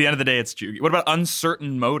 At the end of the day, it's Cheugy. What about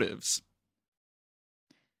uncertain motives?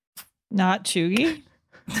 Not chuggy.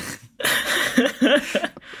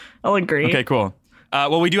 I'll agree. Okay, cool.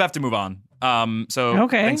 Well, we do have to move on. So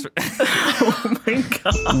Okay. thanks for Oh my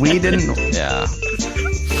god. We didn't. Yeah.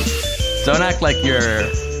 Don't act like you're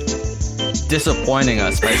disappointing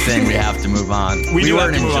us by saying we have to move on. we do have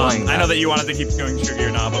weren't to move enjoying on. I know that you wanted to keep going Cheugy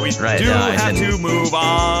or not, but we Right, do no, I have to didn't. move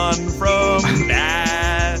on from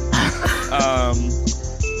that.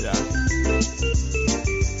 Yeah.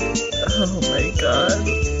 Oh my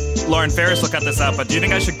god. Lauren, Ferris will cut this out, but do you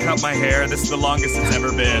think I should cut my hair? This is the longest it's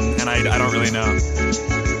ever been, and I don't really know.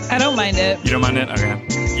 I don't mind it. You don't mind it? Okay.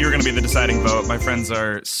 You're going to be the deciding vote. My friends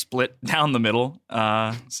are split down the middle.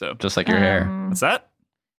 So Just like your hair. what's that?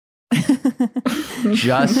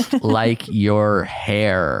 Just like your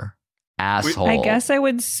hair, asshole. I guess I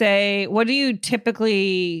would say, what do you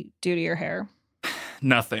typically do to your hair?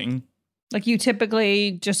 Nothing. Like you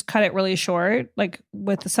typically just cut it really short, like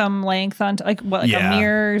with some length on, like what, like Yeah. a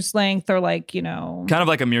mirror's length, or like, you know. Kind of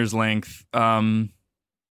like a mirror's length.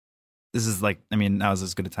 This is like, I mean, now's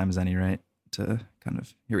as good a time as any, right? To kind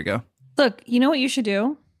of, here we go. Look, you know what you should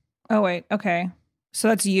do? Oh wait, okay. So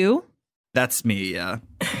that's you. That's me, yeah.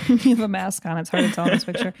 You have a mask on. It's hard to tell in this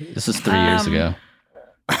picture. This is 3 years ago.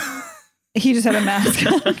 He just had a mask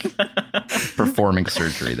on. Performing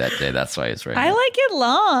surgery that day. That's why it's right. I like it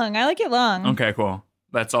long. I like it long. Okay, cool.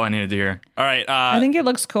 That's all I needed to hear. All right. I think it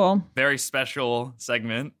looks cool. Very special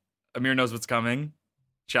segment. Amir knows what's coming.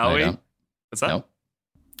 Shall I we? don't. What's that? Nope.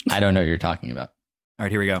 I don't know what you're talking about. All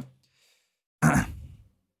right, here we go. Oh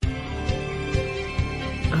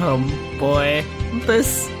boy.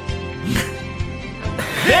 This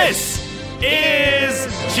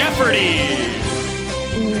is Jeopardy!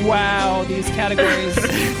 Wow, these categories.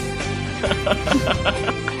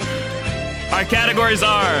 Our categories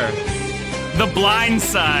are The Blind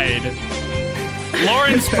Side,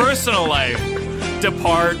 Lauren's personal life,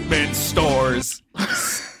 department stores,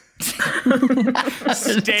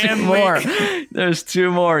 Stanley. There's two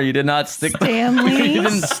more. You did not stick. Stanley? You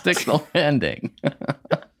didn't stick the landing.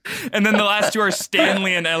 And then the last two are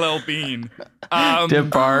Stanley and LL Bean.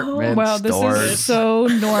 Department Wow, this stores. is so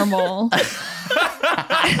normal. That's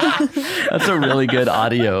a really good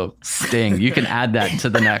audio sting. You can add that to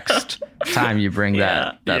the next time you bring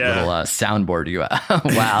that little soundboard you have.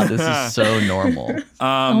 Wow, this is so normal.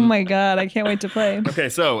 Oh my God, I can't wait to play. Okay,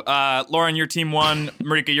 so Lauren, your team 1,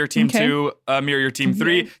 Marika, your team 2, Amir, your team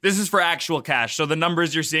 3. This is for actual cash. So the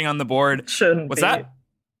numbers you're seeing on the board. shouldn't What's be. that?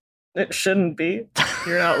 It shouldn't be.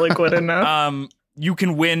 You're not liquid enough. You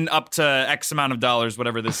can win up to X amount of dollars,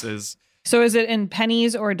 whatever this is. So is it in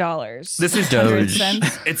pennies or dollars? This is Doge.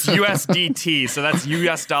 Cents? It's USDT, so that's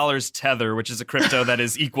US dollars tether, which is a crypto that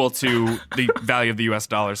is equal to the value of the US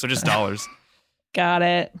dollar. So just dollars. Got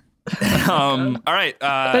it. All right.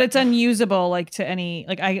 But it's unusable, like to any,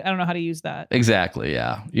 like I don't know how to use that. Exactly,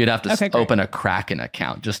 yeah. You'd have to Okay, great. open a Kraken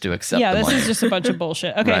account just to accept Yeah, the this money. is just a bunch of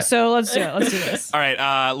bullshit. Okay, Right. so let's do it. Let's do this. all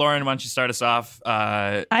right, Lauren, why don't you start us off?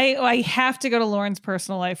 I have to go to Lauren's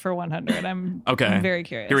personal life for 100. I'm very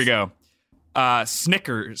curious. Here we go.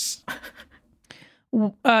 Snickers.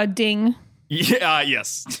 Ding. Yeah,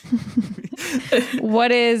 yes.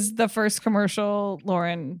 What is the first commercial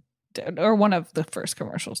Lauren did, or one of the first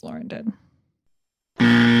commercials Lauren did?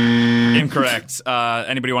 Incorrect.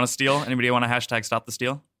 Anybody want to steal? Anybody want to hashtag stop the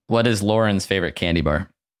steal? What is Lauren's favorite candy bar?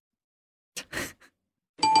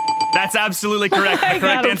 That's absolutely correct. The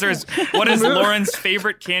correct answer is, what is Lauren's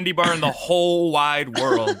favorite candy bar in the whole wide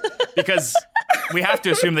world? Because we have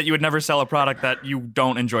to assume that you would never sell a product that you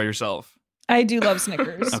don't enjoy yourself. I do love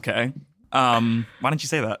Snickers. Okay. Why didn't you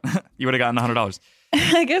say that? You would have gotten $100.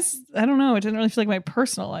 I guess, I don't know. It didn't really feel like my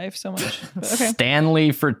personal life so much. But okay.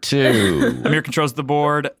 Stanley for 2. Amir controls the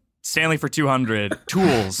board. Stanley for 200.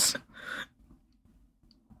 Tools.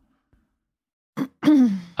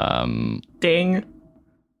 Ding.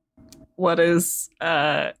 What is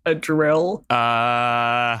a drill?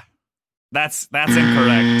 That's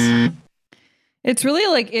incorrect. It's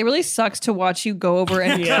really like, it really sucks to watch you go over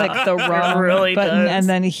and Yeah, click the wrong it really button does. and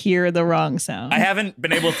then hear the wrong sound. I haven't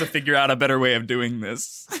been able to figure out a better way of doing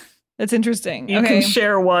this. That's interesting. You Okay. can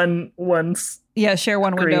share one once. Yeah, share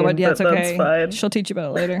one window, Screen, but yeah, it's but that's okay. fine. She'll teach you about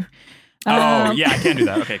it later. Oh, yeah, I can do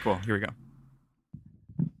that. Okay, cool. Here we go.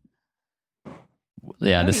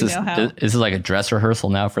 Yeah, Oh, this you is know how. this is like a dress rehearsal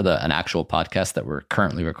now for an actual podcast that we're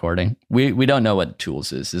currently recording. We don't know what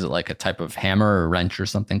tools is. Is it like a type of hammer or wrench or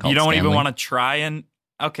something called You don't even Stanley? want to try and...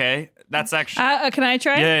 Okay, that's actually... Can I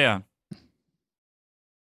try?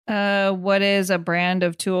 Yeah. What is a brand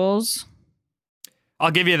of tools? I'll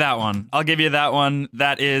give you that one.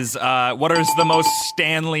 That is, what is the most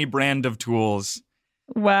Stanley brand of tools?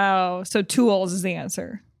 Wow. So tools is the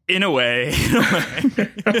answer. In a way.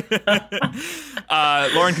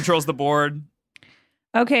 Lauren controls the board.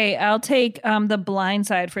 Okay, I'll take The Blind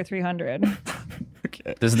Side for 300.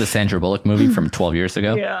 Okay. This is the Sandra Bullock movie from 12 years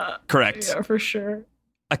ago. Yeah. Correct. Yeah, for sure.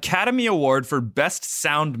 Academy Award for Best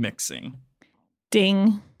Sound Mixing.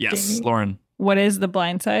 Ding. Yes, Ding. Lauren. What is The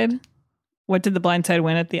Blind Side? What did The Blind Side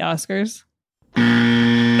win at the Oscars?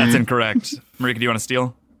 That's incorrect. Marika, do you want to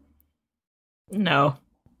steal? No.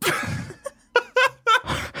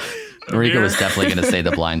 Marika was definitely going to say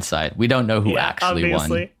The Blind Side. We don't know who Yeah, actually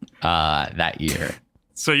obviously. won that year.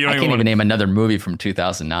 So you I don't can't even even want name another movie from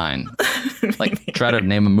 2009. Like, try to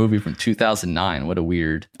name a movie from 2009. What a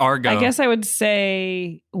weird. Argo. I guess I would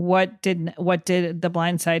say what did The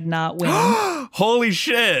Blind Side not win? Holy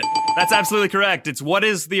shit. That's absolutely correct. It's what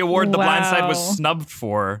is the award The Blind Side was Wow. snubbed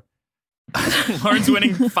for. Lauren's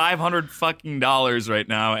winning $500 fucking dollars right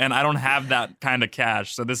now, and I don't have that kind of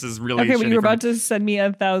cash, so this is really Okay, but shitty you were for me. about to send me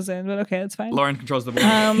 1,000, but okay, that's fine. Lauren controls the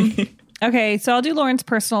board. Okay, so I'll do Lauren's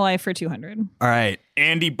personal life for 200. All right.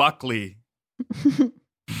 Andy Buckley.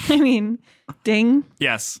 I mean, ding.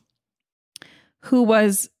 Yes. Who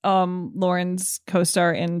was Lauren's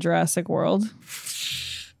co-star in Jurassic World?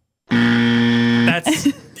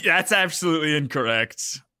 That's absolutely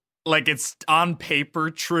incorrect. Like, it's on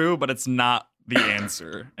paper true, but it's not the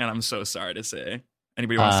answer, and I'm so sorry to say.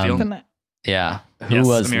 Anybody want to steal? Open that. Yeah. Who Yes,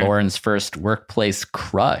 was Amir. Lauren's first workplace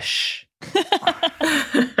crush?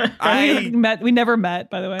 We never met,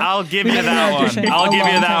 by the way. I'll give you that one. I'll give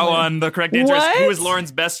you that one. The correct answer is who is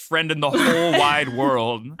Lauren's best friend in the whole wide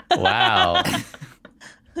world? Wow.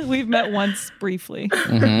 We've met once briefly.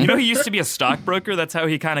 You know, he used to be a stockbroker. That's how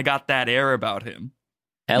he kind of got that air about him.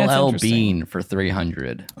 LL Bean for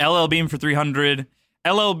 300. LL Bean for 300.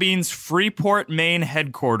 LL Bean's Freeport, Maine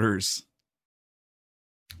headquarters.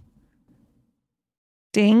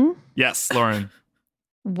 Ding. Yes, Lauren.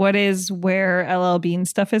 What is where LL Bean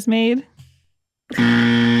stuff is made?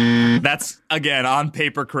 That's, again, on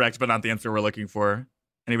paper correct, but not the answer we're looking for.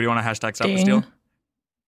 Anybody want to hashtag stop the steal?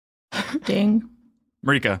 Ding.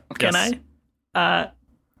 Marika. Can I?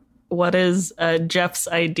 What is Jeff's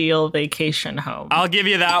ideal vacation home? I'll give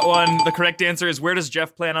you that one. The correct answer is where does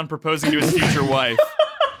Jeff plan on proposing to his future wife?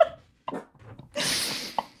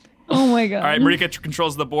 Oh my God. All right, Marika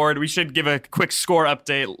controls the board. We should give a quick score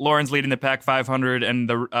update. Lauren's leading the pack 500, and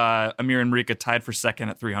Amir and Marika tied for second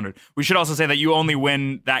at 300. We should also say that you only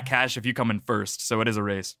win that cash if you come in first, so it is a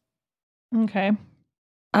race. Okay.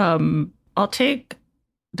 I'll take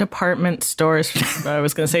department stores. I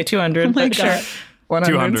was going to say 200. Oh my but God. Sure.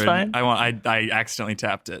 100 200. fine. I accidentally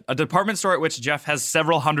tapped it. A department store at which Jeff has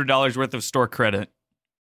several $100s worth of store credit.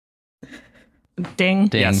 Ding.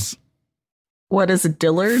 Yes. What is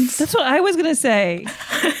Dillard's? That's what I was going to say.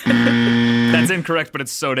 That's incorrect, but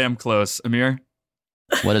it's so damn close. Amir?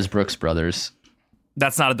 What is Brooks Brothers?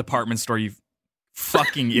 That's not a department store, you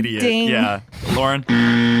fucking idiot. Ding. Yeah. Lauren?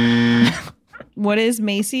 What is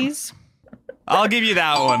Macy's? I'll give you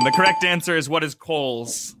that one. The correct answer is what is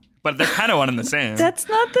Kohl's. But they're kind of one and the same. That's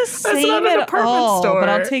not the same not a at department all, store. but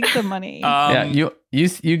I'll take the money. Yeah, you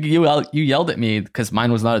yelled at me because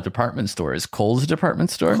mine was not a department store. Is Kohl's a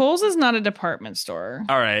department store? Kohl's is not a department store.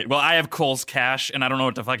 All right. Well, I have Kohl's cash, and I don't know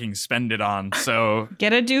what to fucking spend it on. So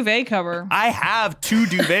Get a duvet cover. I have 2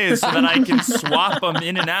 duvets so that I can swap them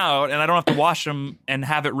in and out, and I don't have to wash them and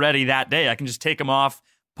have it ready that day. I can just take them off,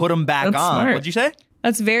 put them back That's on. smart. What'd you say?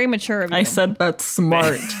 That's very mature of you. I said that's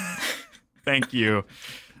smart. Thank you.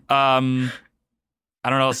 I don't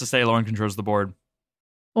know what else to say. Lauren controls the board.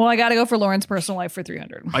 Well, I got to go for Lauren's personal life for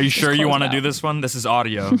 300. Are you Just sure you close want to out. do this one? This is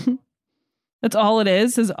audio. That's all it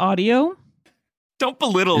is audio. Don't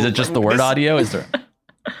belittle. Is it just the word this. audio? Is there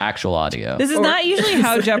actual audio? This is not usually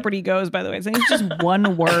how Jeopardy goes, by the way. I think it's just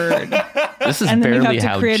one word. This is And then you barely have to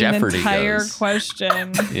how create an Jeopardy entire goes.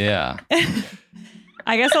 question. Yeah.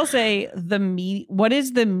 I guess I'll say what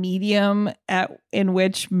is the medium in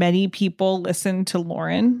which many people listen to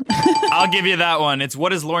Lauren? I'll give you that one. It's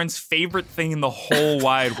what is Lauren's favorite thing in the whole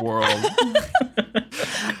wide world?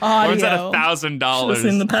 Audio. Lauren's at $1,000. Should've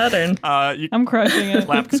seen the pattern. I'm crushing it.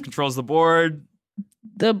 Lapkus controls the board.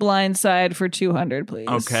 The blind side for 200, please.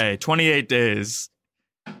 Okay, 28 days.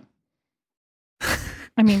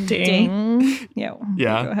 I mean, Ding. ding. Yeah.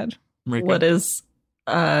 Yeah. Go ahead. Marika? What is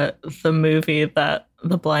the movie that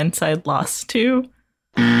The Blind Side lost to?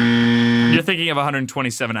 You're thinking of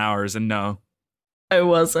 127 hours, and no. I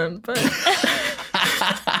wasn't, but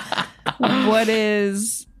What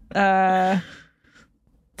is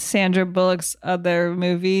Sandra Bullock's other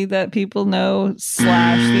movie that people know /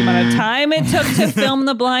 the amount of time it took to film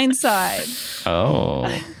The Blind Side?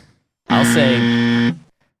 Oh. I'll say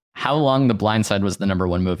how long The Blind Side was the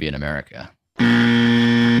 #1 movie in America.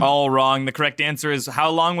 All wrong. The correct answer is how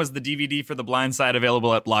long was the DVD for The Blind Side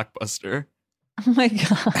available at Blockbuster? Oh my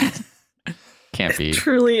God. Can't be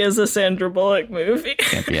truly is a Sandra Bullock movie.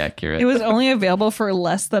 can't be accurate. It was only available for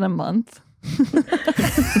less than a month.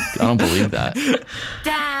 I don't believe that.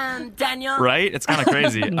 Damn, Daniel. Right? It's kind of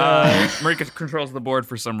crazy. Marika controls the board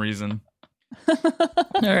for some reason.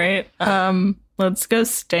 All right. Let's go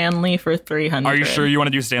Stanley for 300. Are you sure you want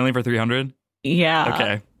to do Stanley for 300? Yeah.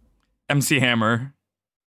 Okay. MC Hammer.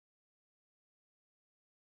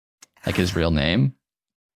 Like his real name?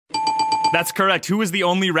 That's correct. Who was the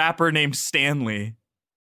only rapper named Stanley?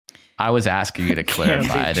 I was asking you to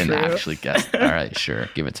clarify. I didn't true. actually guess. All right, sure.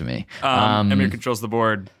 Give it to me. Amir controls the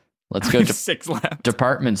board. Let's go to 6 left.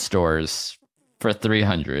 department stores for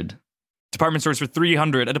 300. Department stores for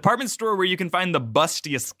 300. A department store where you can find the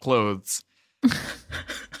bustiest clothes.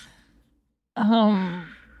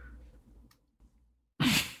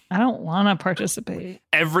 I don't want to participate.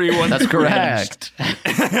 Everyone. That's correct.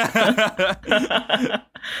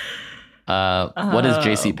 What is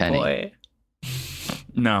J.C. Penney? Boy.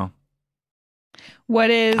 No. What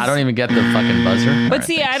is... I don't even get the fucking buzzer. But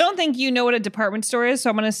see, I don't think you know what a department store is, so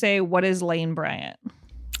I'm going to say, what is Lane Bryant?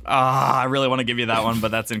 I really want to give you that one, but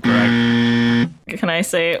that's incorrect. Can I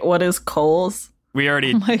say what is Kohl's? We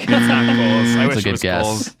already. Oh my It's not Kohl's. I That's wish a it good was guess.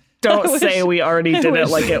 Kohl's. don't say we already did it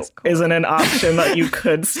like it cool. isn't an option that you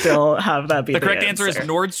could still have that be The correct answer is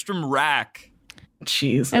Nordstrom Rack.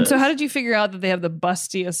 Jesus. And so how did you figure out that they have the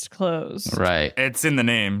bustiest clothes? Right. It's in the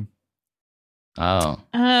name. Oh.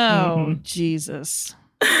 Oh, Jesus.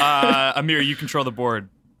 Amir, you control the board.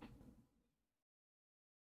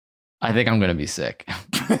 I think I'm going to be sick.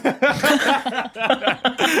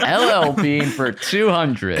 LL Bean for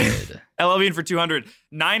 200. LL Bean for 200.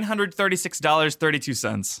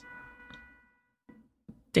 $936.32.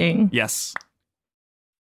 Ding. Yes.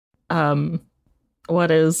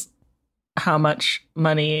 What is how much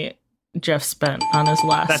money Jeff spent on his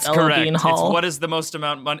last That's LL correct. Bean haul? It's what is the most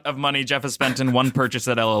amount of money Jeff has spent in one purchase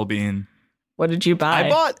at LL Bean? What did you buy? I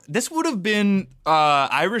bought, this would have been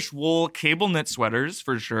Irish wool cable knit sweaters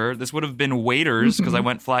for sure. This would have been waders because I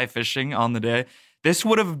went fly fishing on the day. This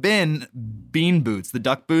would have been bean boots, the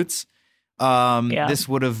duck boots. This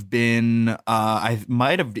would have been, I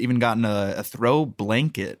might have even gotten a throw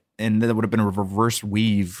blanket, and that would have been a reverse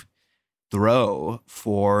weave throw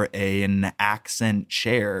for an accent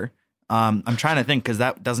chair. I'm trying to think because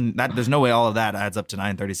there's no way all of that adds up to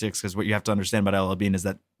 $936, because what you have to understand about LL Bean is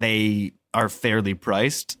that they are fairly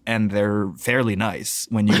priced and they're fairly nice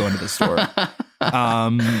when you go into the store.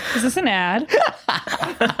 Is this an ad?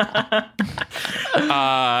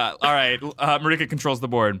 All right. Marika controls the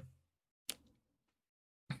board.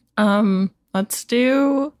 Let's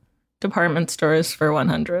do department stores for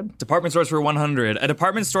 100. Department stores for 100. A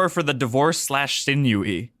department store for the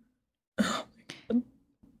divorce/sinewy.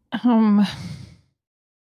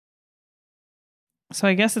 So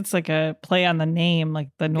I guess it's like a play on the name, like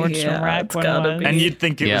the Nordstrom Rack it's one gotta was. be. And you'd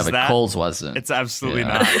think it was but that. Kohl's wasn't. It's absolutely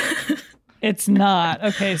Yeah. not. It's not.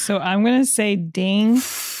 Okay, so I'm gonna say ding.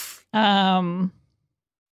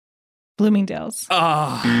 Bloomingdale's.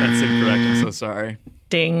 Oh, that's incorrect. I'm so sorry.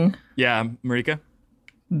 Ding. Yeah, Marika?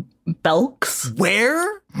 Belks.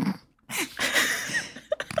 Where?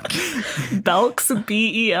 Belks,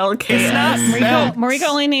 Belks. Marika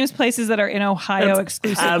only names places that are in Ohio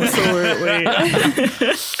exclusively. Absolutely.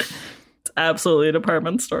 It's absolutely a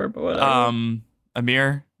department store, but whatever.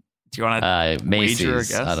 Amir, do you want to Macy's. wager a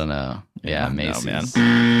guess? I don't know. Yeah, No, Macy's.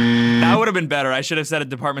 man. That would have been better. I should have said a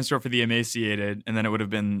department store for the emaciated, and then it would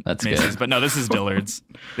have been That's Macy's. good. But no, this is Dillard's.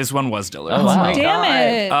 This one was Dillard's. Oh, wow. Damn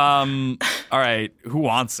it. All right. Who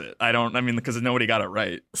wants it? Because nobody got it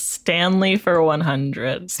right. Stanley for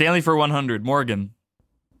 100. Stanley for 100. Morgan.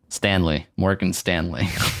 Stanley. Morgan Stanley.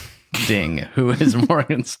 Ding. Who is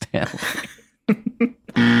Morgan Stanley? Who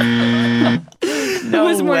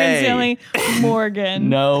was Morgan Stanley? Morgan.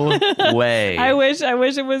 No way. I wish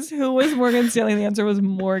it was who was Morgan Stanley. The answer was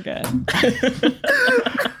Morgan.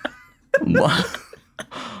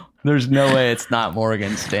 There's no way it's not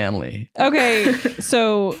Morgan Stanley. Okay,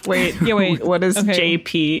 so Wait. What is Okay.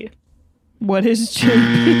 JP? what is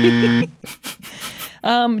JP?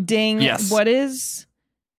 Ding. Yes. What is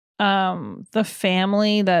the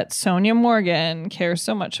family that Sonia Morgan cares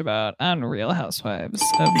so much about on Real Housewives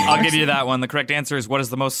of New I'll York give you City? that one. The correct answer is, what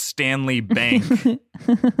is the most Stanley bank?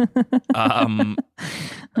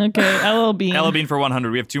 Okay, LL Bean. LL Bean for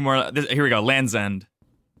 100. We have two more. Here we go. Land's End.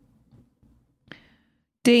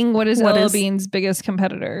 Ding. What is What LL is- Bean's biggest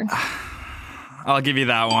competitor? I'll give you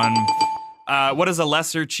that one. What is a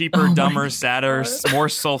lesser, cheaper, dumber, sadder, more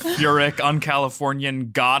sulfuric,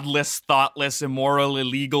 uncalifornian, godless, thoughtless, immoral,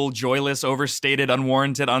 illegal, joyless, overstated,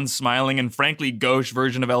 unwarranted, unsmiling, and frankly gauche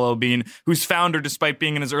version of LL Bean, whose founder, despite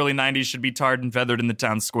being in his early 90s, should be tarred and feathered in the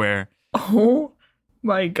town square? Oh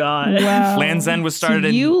my God. Wow. Land's End was started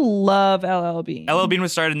in... You love LL Bean. LL Bean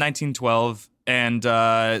was started in 1912, and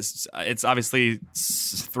it's obviously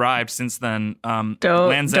thrived since then.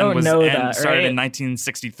 Land's End was know that, started right? in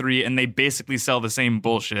 1963, and they basically sell the same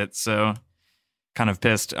bullshit, so kind of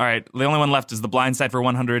pissed. All right, the only one left is The Blind Side for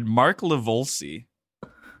 100. Mark Levolsi.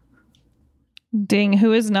 Ding.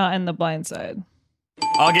 Who is not in The Blind Side?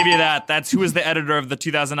 I'll give you that. That's who was the editor of the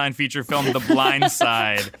 2009 feature film The Blind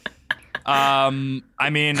Side. I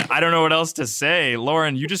don't know what else to say.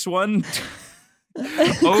 Lauren, you just won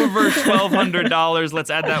over $1,200.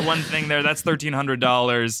 Let's add that one thing there. That's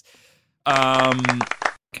 $1,300.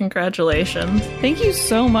 Congratulations. Thank you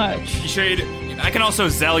so much. I can also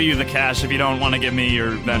Zelle you the cash if you don't want to give me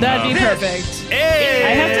your Venmo. That'd be perfect. Hey, I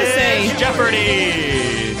have to say- it's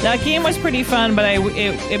Jeopardy! That game was pretty fun, but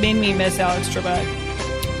it made me miss Alex Trebek.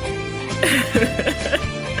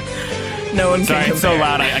 No one Sorry, can it's so compare.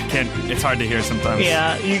 loud. I can't. It's hard to hear sometimes.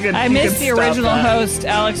 Yeah, you could. I you missed could the stop original that. host,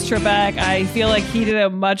 Alex Trebek. I feel like he did a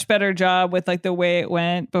much better job with like the way it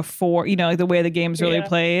went before, like the way the game's really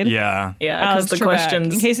played. Yeah. Yeah, because Alex the Trebek.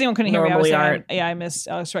 questions In case anyone couldn't hear me, I was normally saying, aren't. I missed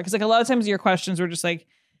Alex Trebek. Because like a lot of times your questions were just like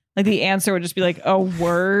Like the answer would just be like a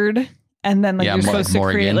word. And then like you're supposed to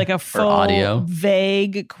create like a full audio.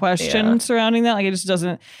 vague question surrounding that. Like it just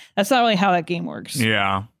doesn't, that's not really how that game works.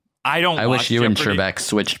 Yeah. I wish you Jeopardy. and Trebek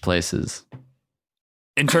switched places.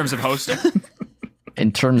 In terms of hosting?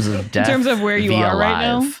 In terms of death. In terms of where you are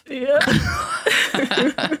live. right now.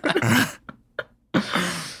 Yeah.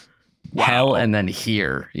 Hell and then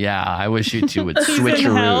here. Yeah, I wish you two would He's in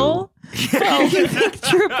switcheroo. hell? Oh, you think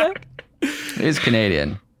Trebek? He's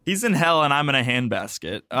Canadian. He's in hell and I'm in a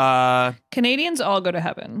handbasket. Canadians all go to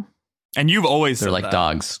heaven. And you've always They're said like that.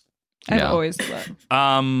 dogs. I've always said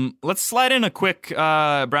that. Let's slide in a quick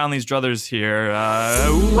Brownlee's druthers here.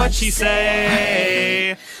 What she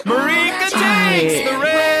say? Marika takes the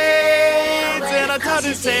reins, and I taught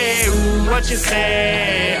to say what you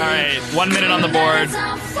say. All right, 1 minute on the board.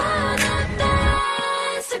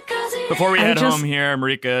 Before we head home here,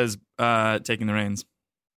 Marika is taking the reins.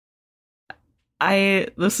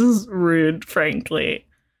 This is rude, frankly,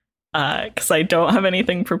 because I don't have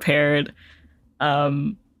anything prepared.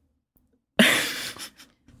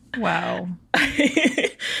 Wow.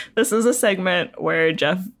 This is a segment where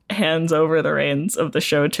Jeff hands over the reins of the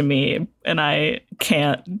show to me, and I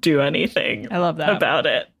can't do anything I love that about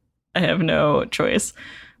it. I have no choice.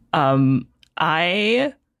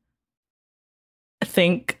 I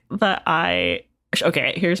think that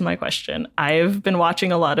okay, here's my question. I've been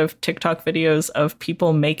watching a lot of TikTok videos of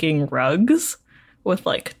people making rugs with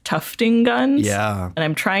like tufting guns. Yeah. And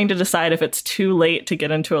I'm trying to decide if it's too late to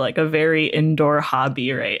get into like a very indoor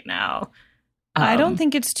hobby right now. I don't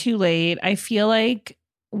think it's too late. I feel like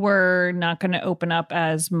we're not going to open up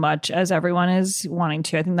as much as everyone is wanting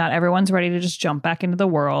to. I think not everyone's ready to just jump back into the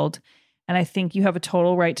world. And I think you have a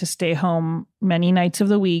total right to stay home many nights of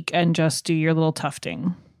the week and just do your little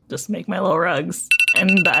tufting. Just make my little rugs.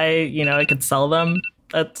 And I could sell them.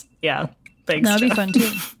 Thanks. That'd be fun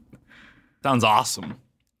too. Sounds awesome.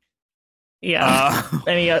 Yeah.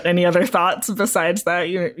 Any other thoughts besides that?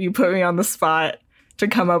 You put me on the spot to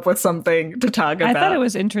come up with something to talk about. I thought it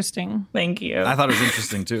was interesting. Thank you. I thought it was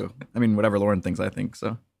interesting too. I mean, whatever Lauren thinks, I think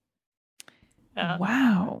so.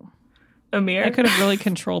 Wow. Amir? I could have really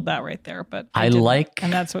controlled that right there, but I didn't. like-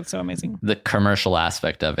 and that's what's so amazing. The commercial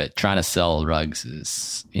aspect of it. Trying to sell rugs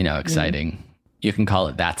is, exciting. You can call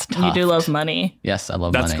it that's tough. You do love money. Yes, I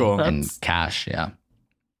love That's money. cool. And cash, yeah.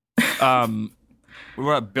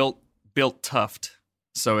 We're at built tuft,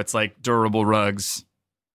 so it's like durable rugs,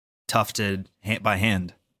 tufted by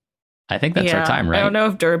hand. I think that's our time, right? I don't know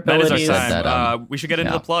if That durability is our Said time. that, We should get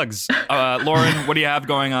into yeah. the plugs. Lauren, what do you have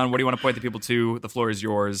going on? What do you want to point the people to? The floor is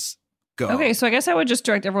yours. Go. Okay, so I guess I would just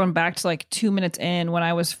direct everyone back to like 2 minutes in when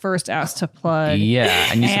I was first asked to plug. Yeah,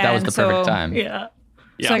 and you said that was And the perfect so- time. Yeah.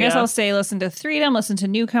 So I guess Yeah. I'll say listen to Freedom, listen to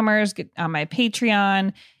Newcomers, get on my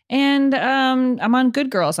Patreon, and I'm on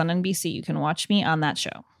Good Girls on NBC. You can watch me on that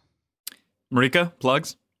show. Marika,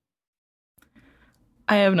 plugs?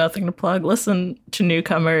 I have nothing to plug. Listen to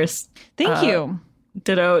Newcomers. Thank you.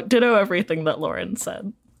 Ditto everything that Lauren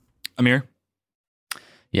said. Amir?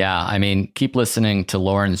 Yeah, I mean, keep listening to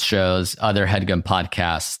Lauren's shows, other HeadGum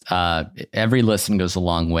podcasts. Every listen goes a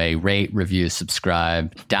long way. Rate, review,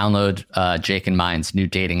 subscribe. Download Jake and mine's new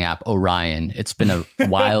dating app, Orion. It's been a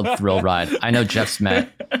wild thrill ride. I know Jeff's met.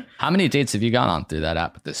 How many dates have you gone on through that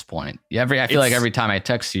app at this point? I feel like every time I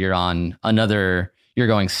text you, you're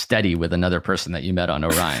going steady with another person that you met on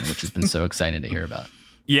Orion, which has been so exciting to hear about.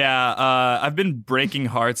 Yeah, I've been breaking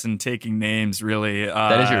hearts and taking names, really.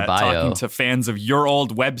 That is your bio. Talking to fans of your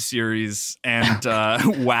old web series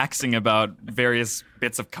and waxing about various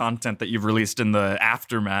bits of content that you've released in the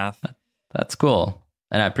aftermath. That's cool.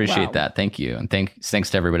 And I appreciate Wow. that. Thank you. And thanks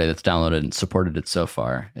to everybody that's downloaded and supported it so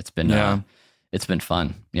far. It's been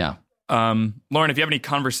fun. Yeah. Lauren, if you have any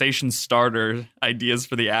conversation starter ideas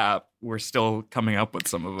for the app, we're still coming up with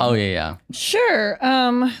some of them. Oh, yeah. Sure.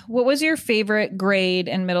 What was your favorite grade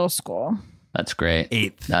in middle school? That's great.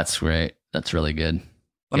 8th. That's great. That's really good.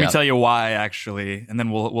 Let me tell you why, actually, and then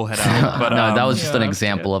we'll head out. But no, that was just an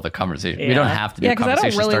example of a conversation. We don't have to do 'cause I don't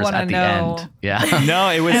conversation really starters want at to the know. end. Yeah. no,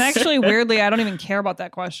 it was And actually, weirdly, I don't even care about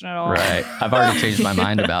that question at all. Right. I've already changed my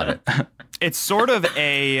mind about it. It's sort of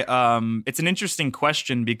it's an interesting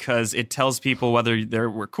question because it tells people whether they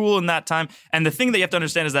were cool in that time. And the thing that you have to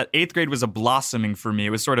understand is that 8th grade was a blossoming for me. It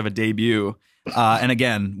was sort of a debut. And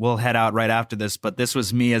again, we'll head out right after this, but this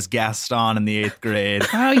was me as Gaston in the 8th grade.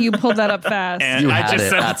 Wow, you pulled that up fast. And You I had just it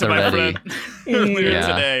sent it at to the my ready. friend earlier Yeah.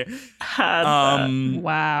 today.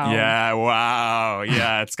 Wow. Yeah, wow.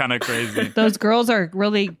 Yeah, it's kind of crazy. Those girls are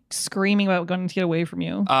really screaming about going to get away from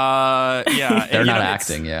you. Yeah. They're you not know,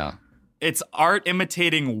 acting. Yeah. It's art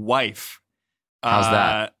imitating wife. How's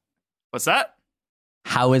that? What's that?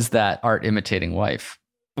 How is that art imitating wife?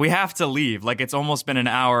 We have to leave. Like, it's almost been an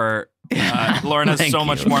hour. Lauren has Thank so you.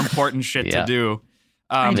 much more important shit to do.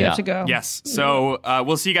 I do yeah. have to go. Yes. So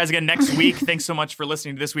we'll see you guys again next week. Thanks so much for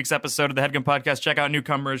listening to this week's episode of the Headgum Podcast. Check out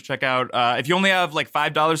Newcomers. Check out, if you only have like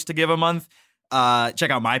 $5 to give a month,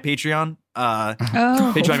 check out my Patreon.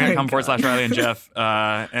 Patreon.com/Riley and Jeff.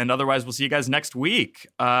 And otherwise, we'll see you guys next week.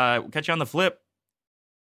 We'll catch you on the flip.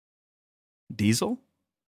 Diesel?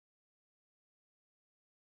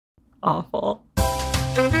 Awful.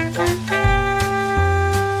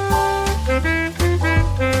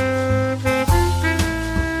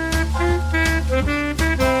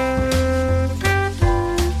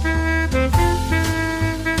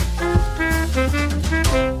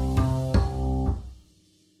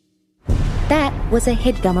 That was a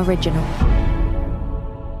HeadGum original.